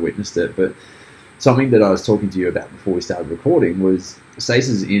first time I witnessed it. But something that I was talking to you about before we started recording was, Stace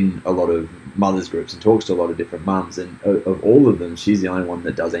is in a lot of mothers groups and talks to a lot of different mums, and of all of them, she's the only one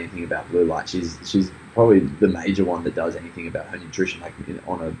that does anything about blue light. She's probably the major one that does anything about her nutrition, like,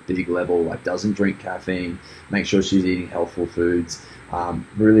 on a big level, like, doesn't drink caffeine, make sure she's eating healthful foods,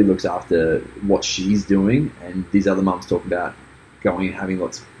 really looks after what she's doing. And these other mums talk about going and having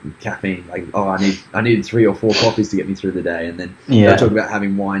lots of caffeine, like, oh, I need 3 or 4 coffees to get me through the day, and then they talk about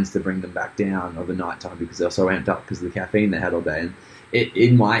having wines to bring them back down over night time because they're so amped up because of the caffeine they had all day. And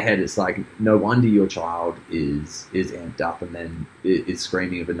in my head, it's like, no wonder your child is amped up and then is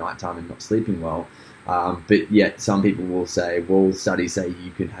screaming over nighttime and not sleeping well. But yet some people will say, well, studies say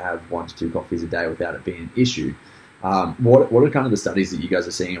you can have 1 to 2 coffees a day without it being an issue. What are kind of the studies that you guys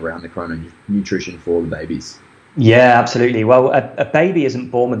are seeing around the chrono nutrition for the babies? Yeah, absolutely. Well, a baby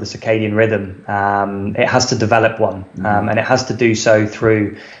isn't born with a circadian rhythm. It has to develop one, and it has to do so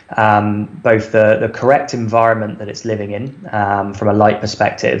through both the correct environment that it's living in from a light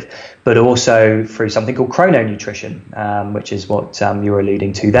perspective, but also through something called chrono nutrition, which is what you were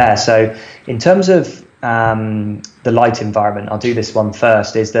alluding to there. So in terms of the light environment, I'll do this one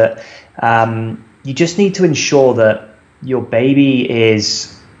first, is that you just need to ensure that your baby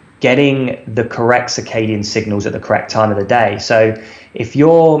is getting the correct circadian signals at the correct time of the day. So if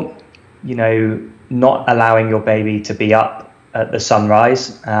you're, not allowing your baby to be up at the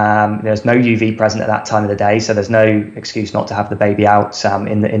sunrise, there's no UV present at that time of the day, so there's no excuse not to have the baby out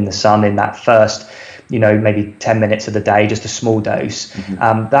in the sun in that first, maybe 10 minutes of the day, just a small dose.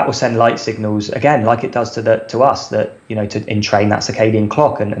 That will send light signals, again, like it does to us, that, to entrain that circadian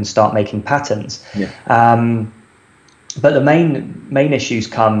clock and start making patterns. But the main issues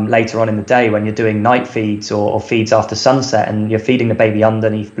come later on in the day when you're doing night feeds or feeds after sunset and you're feeding the baby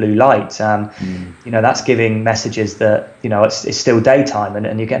underneath blue light. That's giving messages that, it's still daytime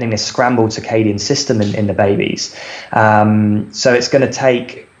and you're getting this scrambled circadian system in the babies. So it's going to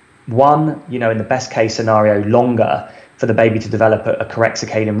take one, in the best case scenario, longer for the baby to develop a correct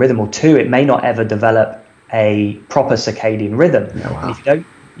circadian rhythm, or two, it may not ever develop a proper circadian rhythm.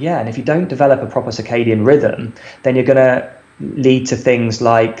 And if you don't develop a proper circadian rhythm, then you're going to lead to things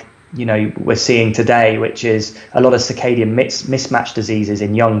like, we're seeing today, which is a lot of circadian mismatch diseases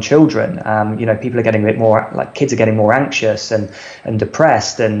in young children. People are getting a bit more, like, kids are getting more anxious and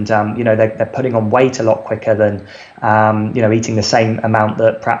depressed, and they're putting on weight a lot quicker than eating the same amount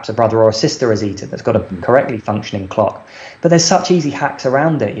that perhaps a brother or a sister has eaten that's got a correctly functioning clock. But there's such easy hacks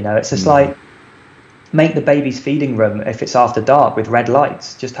around it. It's just like, make the baby's feeding room, if it's after dark, with red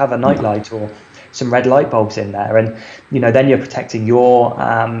lights. Just have a night light or some red light bulbs in there, and then you're protecting your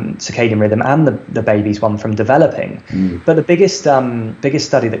circadian rhythm and the baby's one from developing. But the biggest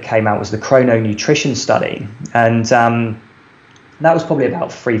study that came out was the chrono nutrition study, and that was probably about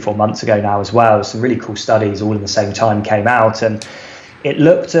 3-4 months ago now as well. Some really cool studies all at the same time came out, and it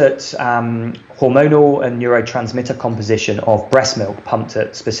looked at hormonal and neurotransmitter composition of breast milk pumped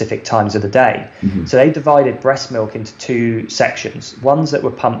at specific times of the day. So they divided breast milk into 2 sections, ones that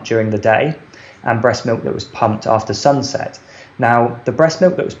were pumped during the day and breast milk that was pumped after sunset. Now, the breast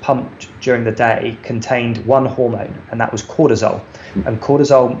milk that was pumped during the day contained one hormone, and that was cortisol. And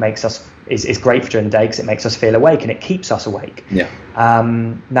cortisol is great for during the day because it makes us feel awake and it keeps us awake.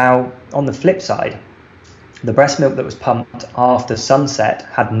 Now, on the flip side, the breast milk that was pumped after sunset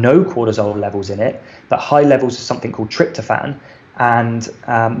had no cortisol levels in it, but high levels of something called tryptophan and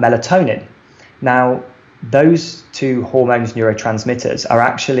melatonin. Now, those 2 hormones, neurotransmitters, are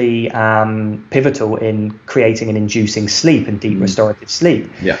actually pivotal in creating and inducing sleep and deep restorative sleep.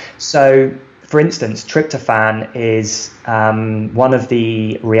 So for instance, tryptophan is one of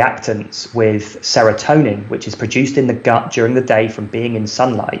the reactants with serotonin, which is produced in the gut during the day from being in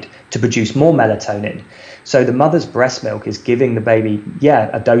sunlight to produce more melatonin. So the mother's breast milk is giving the baby,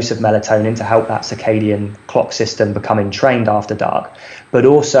 a dose of melatonin to help that circadian clock system become entrained after dark. But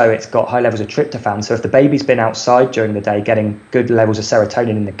also it's got high levels of tryptophan. So if the baby's been outside during the day getting good levels of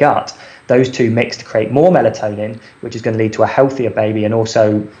serotonin in the gut, those two mix to create more melatonin, which is going to lead to a healthier baby and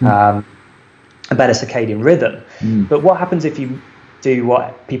also a better circadian rhythm. But what happens if you do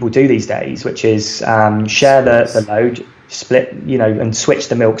what people do these days, which is share the load, split, and switch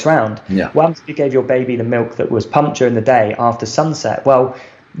the milks around? Once you gave your baby the milk that was pumped during the day after sunset, well,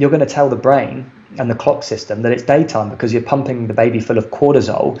 you're going to tell the brain and the clock system that it's daytime because you're pumping the baby full of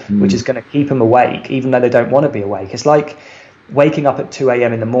cortisol, which is going to keep them awake even though they don't want to be awake. It's like waking up at 2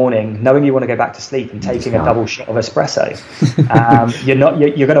 a.m. in the morning, knowing you want to go back to sleep and taking a double shot of espresso. You're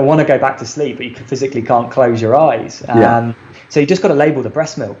going to want to go back to sleep, but you physically can't close your eyes. So you just got to label the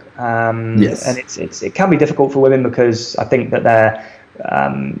breast milk. And it can be difficult for women because I think that they're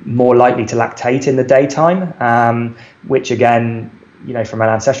more likely to lactate in the daytime, which again, from an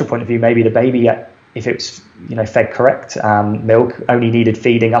ancestral point of view, maybe the baby, if it's fed correct milk, only needed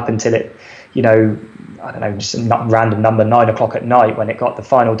feeding up until it, I don't know, just a random number, 9 o'clock at night when it got the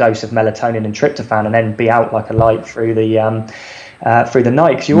final dose of melatonin and tryptophan, and then be out like a light through the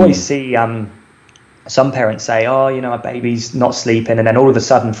night. Because you always see some parents say, my baby's not sleeping, and then all of a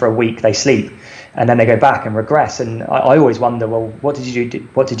sudden for a week they sleep, and then they go back and regress. And I always wonder, well, what did you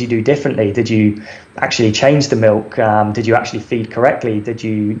do differently? Did you actually change the milk? Did you actually feed correctly? Did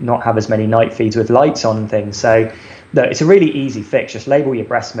you not have as many night feeds with lights on and things? So no, it's a really easy fix. Just label your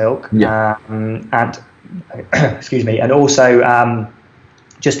breast milk, and excuse me, and also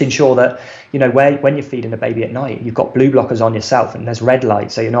just ensure that when you're feeding a baby at night, you've got blue blockers on yourself and there's red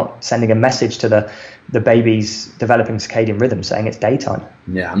light, so you're not sending a message to the baby's developing circadian rhythm saying it's daytime.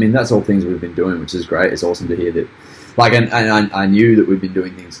 I mean, that's all things we've been doing, which is great. It's awesome to hear that. And I knew that we've been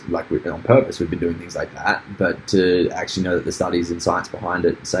doing things on purpose. We've been doing things like that, but to actually know that the studies and science behind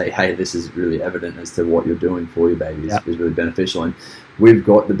it say, hey, this is really evident as to what you're doing for your baby is really beneficial. And we've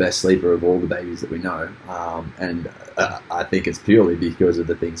got the best sleeper of all the babies that we know, and I think it's purely because of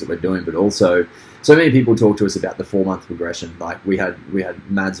the things that we're doing, but also so many people talk to us about the 4-month progression. Like we had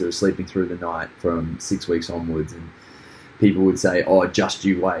Mads who was sleeping through the night from 6 weeks onwards, and people would say, just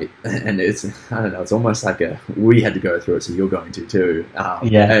you wait. And it's, I don't know, it's almost like we had to go through it, so you're going to too.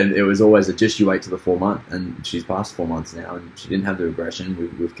 And it was always just you wait to the 4 month, and she's past 4 months now, and she didn't have the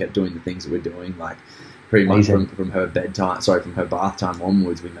regression. We've kept doing the things that we're doing, like pretty much from her from her bath time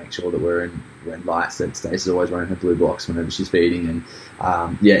onwards, we make sure that we're in lights, that Stacey's always wearing her blue blocks whenever she's feeding, and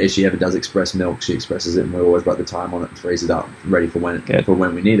if she ever does express milk, she expresses it, and we're always got the time on it and freeze it up ready for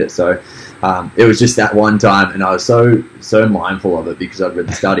when we need it. So it was just that one time, and I was so mindful of it because I'd read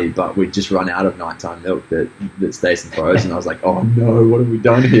the study, but we'd just run out of nighttime milk that Stacey froze, and I was like, oh no, what have we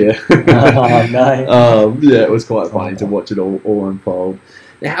done here? Oh no. It was quite funny to watch it all unfold.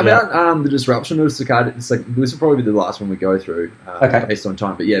 How about the disruption of circadian? This will probably be the last one we go through based on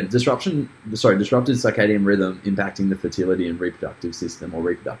time. But disrupted circadian rhythm impacting the fertility and reproductive system or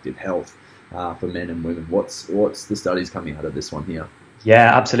reproductive health for men and women. What's the studies coming out of this one here?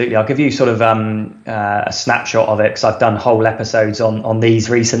 Yeah, absolutely. I'll give you sort of a snapshot of it because I've done whole episodes on these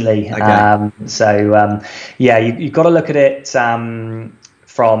recently. You've got to look at it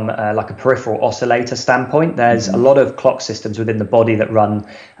from like a peripheral oscillator standpoint. There's a lot of clock systems within the body that run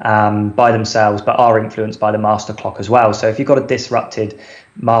by themselves but are influenced by the master clock as well. So if you've got a disrupted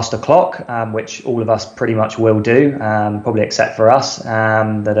master clock, which all of us pretty much will do, probably except for us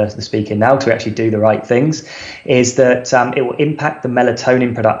that are speaking now, to actually do the right things, is that it will impact the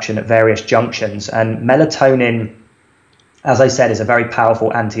melatonin production at various junctions. And melatonin, as I said, is a very powerful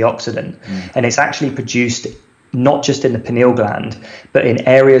antioxidant, and it's actually produced not just in the pineal gland, but in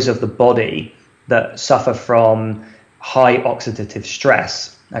areas of the body that suffer from high oxidative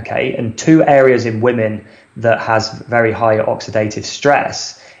stress. And 2 areas in women that has very high oxidative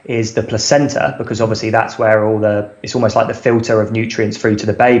stress is the placenta, because obviously that's where it's almost like the filter of nutrients through to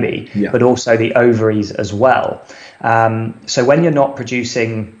the baby, but also the ovaries as well. So when you're not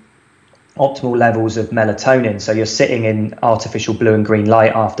producing optimal levels of melatonin, so you're sitting in artificial blue and green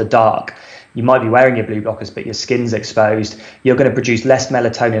light after dark, you might be wearing your blue blockers, but your skin's exposed, you're going to produce less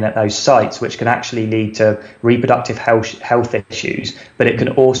melatonin at those sites, which can actually lead to reproductive health issues. But it can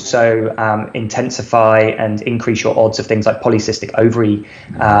also intensify and increase your odds of things like polycystic ovary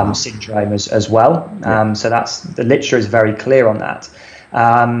syndrome as well. So the literature is very clear on that.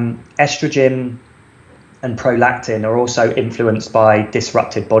 Estrogen and prolactin are also influenced by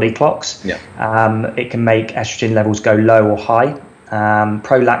disrupted body clocks. It can make estrogen levels go low or high.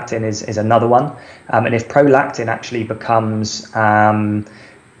 Prolactin is another one. And if prolactin actually becomes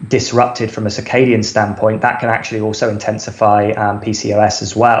disrupted from a circadian standpoint, that can actually also intensify PCOS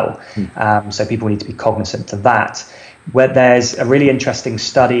as well. So people need to be cognizant of that. Where there's a really interesting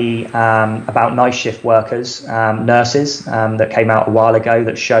study about night shift workers, nurses, that came out a while ago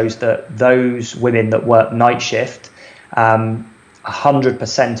that shows that those women that work night shift,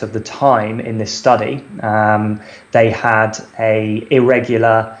 100% of the time in this study, they had a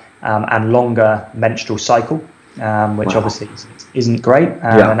irregular and longer menstrual cycle, which obviously isn't great,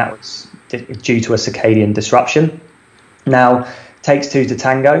 and that was due to a circadian disruption. Now, takes two to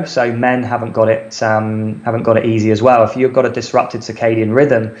tango, so men haven't got it easy as well. If you've got a disrupted circadian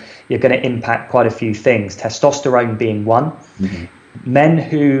rhythm, you're going to impact quite a few things, testosterone being one. Men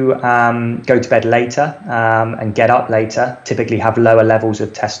who go to bed later and get up later typically have lower levels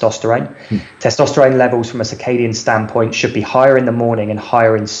of testosterone. Testosterone levels from a circadian standpoint should be higher in the morning and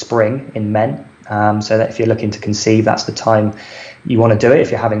higher in spring in men, so that if you're looking to conceive, that's the time you want to do it if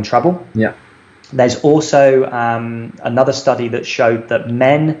you're having trouble. There's also another study that showed that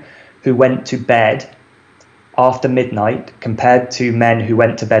men who went to bed after midnight compared to men who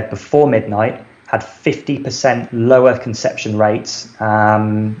went to bed before midnight had 50% lower conception rates.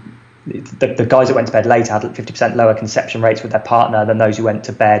 The guys that went to bed later had 50% lower conception rates with their partner than those who went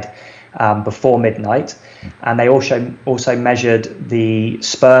to bed before midnight. And they also measured the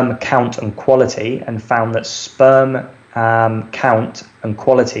sperm count and quality and found that sperm count and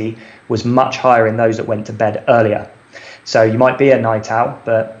quality was much higher in those that went to bed earlier. So you might be a night owl,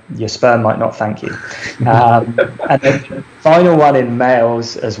 but your sperm might not thank you. And then the final one in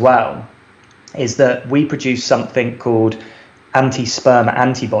males as well is that we produce something called anti-sperm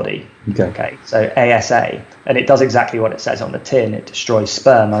antibody. Okay, so ASA, and it does exactly what it says on the tin. It destroys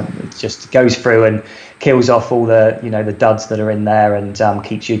sperm. It just goes through and kills off all the the duds that are in there and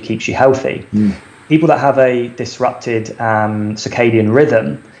keeps you healthy. People that have a disrupted circadian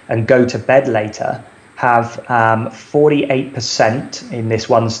rhythm and go to bed later have 48% in this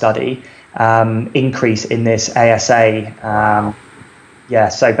one study increase in this ASA.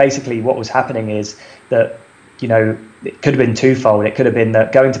 So basically what was happening is that, it could have been twofold. It could have been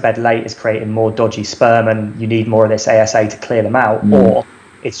that going to bed late is creating more dodgy sperm and you need more of this ASA to clear them out, or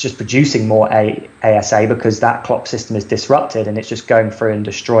it's just producing more ASA because that clock system is disrupted and it's just going through and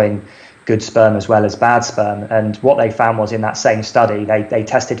destroying good sperm as well as bad sperm. And what they found was in that same study, they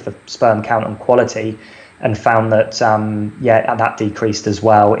tested for sperm count and quality and found that, that decreased as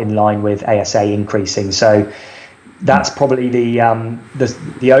well in line with ASA increasing. So that's probably the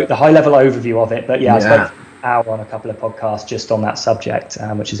high level overview of it. But I spoke for an hour on a couple of podcasts just on that subject,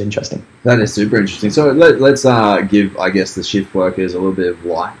 which is interesting. That is super interesting. So let's give, I guess, the shift workers a little bit of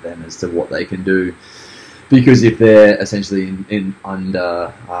light then as to what they can do, because if they're essentially in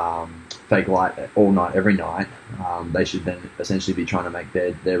under fake light all night, every night, they should then essentially be trying to make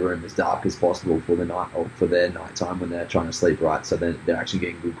their room as dark as possible for the night or for their night time when they're trying to sleep, right? So then they're actually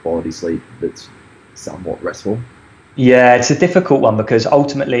getting good quality sleep that's somewhat restful. Yeah, it's a difficult one because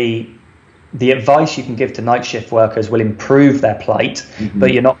ultimately the advice you can give to night shift workers will improve their plight,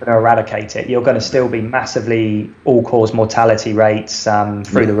 but you're not going to eradicate it. You're going to still be massively all-cause mortality rates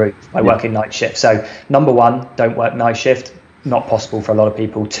through the roof by working night shift. So number one, don't work night shift. Not possible for a lot of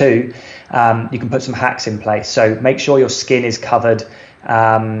people. Two, you can put some hacks in place. So make sure your skin is covered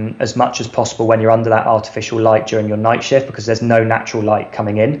as much as possible when you're under that artificial light during your night shift, because there's no natural light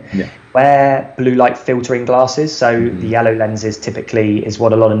coming in. Wear blue light filtering glasses. So the yellow lenses typically is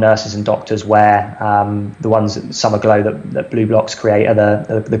what a lot of nurses and doctors wear. The ones at Summer Glow that Blue Blocks create are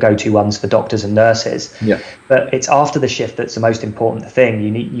the go-to ones for doctors and nurses. But it's after the shift that's the most important thing.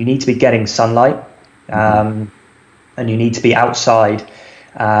 You need to be getting sunlight, and you need to be outside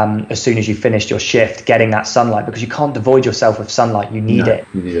as soon as you finished your shift, getting that sunlight, because you can't devoid yourself of sunlight. You need it.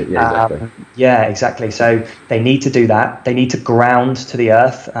 You need it. Exactly. So they need to do that. They need to ground to the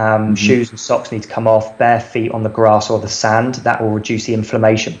earth. Shoes and socks need to come off. Bare feet on the grass or the sand. That will reduce the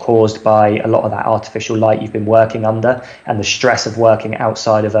inflammation caused by a lot of that artificial light you've been working under and the stress of working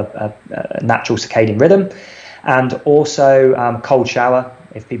outside of a natural circadian rhythm. And also cold shower,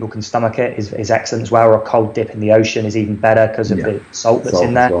 if people can stomach it, is excellent as well. Or a cold dip in the ocean is even better because of the salt that's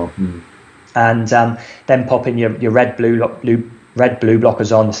in there. Well. And then pop in your red blue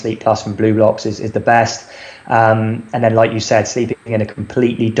blockers on. The Sleep Plus from Blue Blocks is the best. And then, like you said, sleeping in a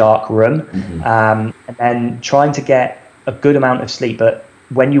completely dark room, and then trying to get a good amount of sleep. But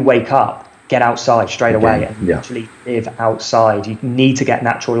when you wake up, get outside straight away and literally live outside. You need to get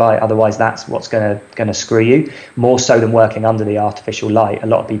natural light, otherwise that's what's going to screw you, more so than working under the artificial light. A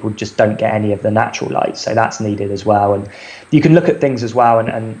lot of people just don't get any of the natural light, so that's needed as well. And you can look at things as well,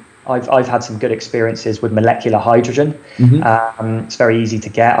 and I've had some good experiences with molecular hydrogen. It's very easy to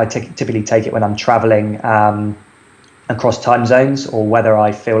get. I typically take it when I'm traveling across time zones, or whether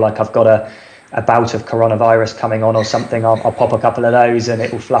I feel like I've got a bout of coronavirus coming on or something, I'll pop a couple of those and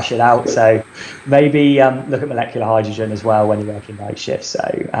it will flush it out. So maybe look at molecular hydrogen as well when you're working night shifts.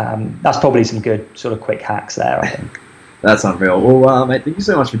 So that's probably some good sort of quick hacks there, I think. That's unreal. Well, mate, thank you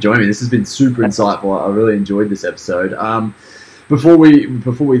so much for joining me. This has been super insightful. I really enjoyed this episode. Before we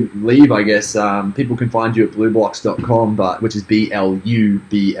leave, I guess people can find you at blueblocks.com, which is BLUBLOX.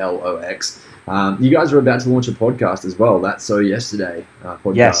 You guys are about to launch a podcast as well. That's So Yesterday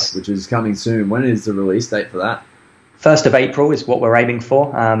podcast, which is coming soon. When is the release date for that? 1st of April is what we're aiming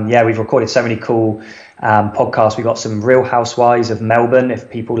for. We've recorded so many cool podcasts. We've got some Real Housewives of Melbourne, if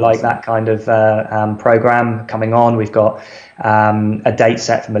people like that kind of program, coming on. We've got a date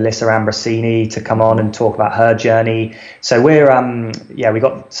set for Melissa Ambrosini to come on and talk about her journey. So we've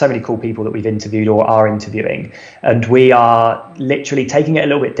got so many cool people that we've interviewed or are interviewing, and we are literally taking it a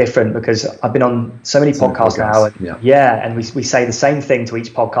little bit different, because I've been on so many podcasts now, and we say the same thing to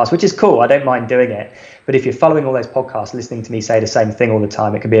each podcast, which is cool. I don't mind doing it, but if you're following all those podcasts, listening to me say the same thing all the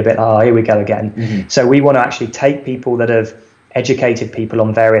time, it can be a bit, here we go again. So we want to actually take people that have educated people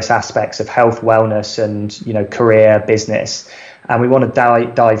on various aspects of health, wellness, and career, business, and we want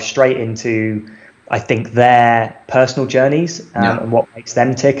to dive straight into, I think, their personal journeys and what makes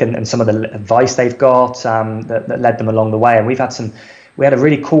them tick, and some of the advice they've got that led them along the way. And we had a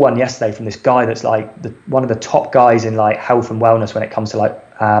really cool one yesterday from this guy that's like one of the top guys in like health and wellness when it comes to like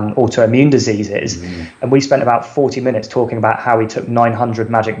autoimmune diseases. And we spent about 40 minutes talking about how he took 900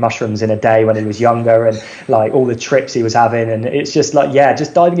 magic mushrooms in a day when he was younger, and like all the trips he was having. And it's just like,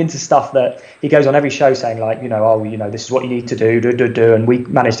 just diving into stuff that he goes on every show saying like, this is what you need to do. And we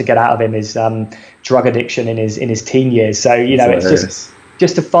managed to get out of him his drug addiction in his teen years. So, it's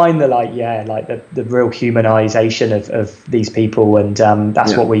just to find the the real humanization of these people. And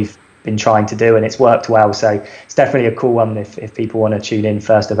that's what we've been trying to do, and it's worked well. So it's definitely a cool one if people want to tune in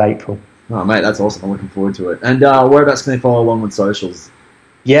 1st of April. Oh, mate, that's awesome. I'm looking forward to it. And whereabouts can they follow along with socials?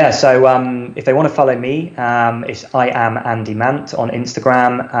 So if they want to follow me, it's I am Andy Mant on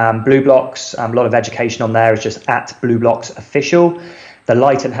Instagram. Blue Blocks, a lot of education on there, is just at Blue Blocks Official. The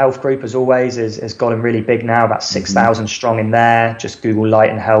Light and Health group, as always, has gotten really big now, about 6,000 strong in there. Just Google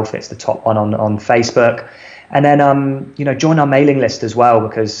Light and Health. It's the top one on Facebook. And then, join our mailing list as well,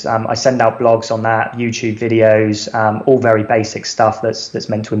 because I send out blogs on that, YouTube videos, all very basic stuff that's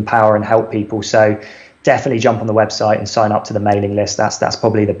meant to empower and help people. So definitely jump on the website and sign up to the mailing list. That's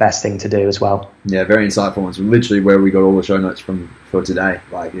probably the best thing to do as well. Yeah, very insightful. It's literally where we got all the show notes for today.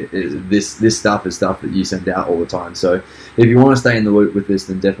 Like this stuff is stuff that you send out all the time. So if you want to stay in the loop with this,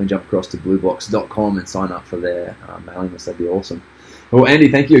 then definitely jump across to blueblocks.com and sign up for their mailing list. That'd be awesome. Well,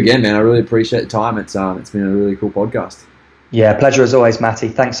 Andy, thank you again, man. I really appreciate the time. It's been a really cool podcast. Yeah, pleasure as always, Matty.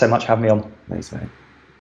 Thanks so much for having me on. Thanks, mate.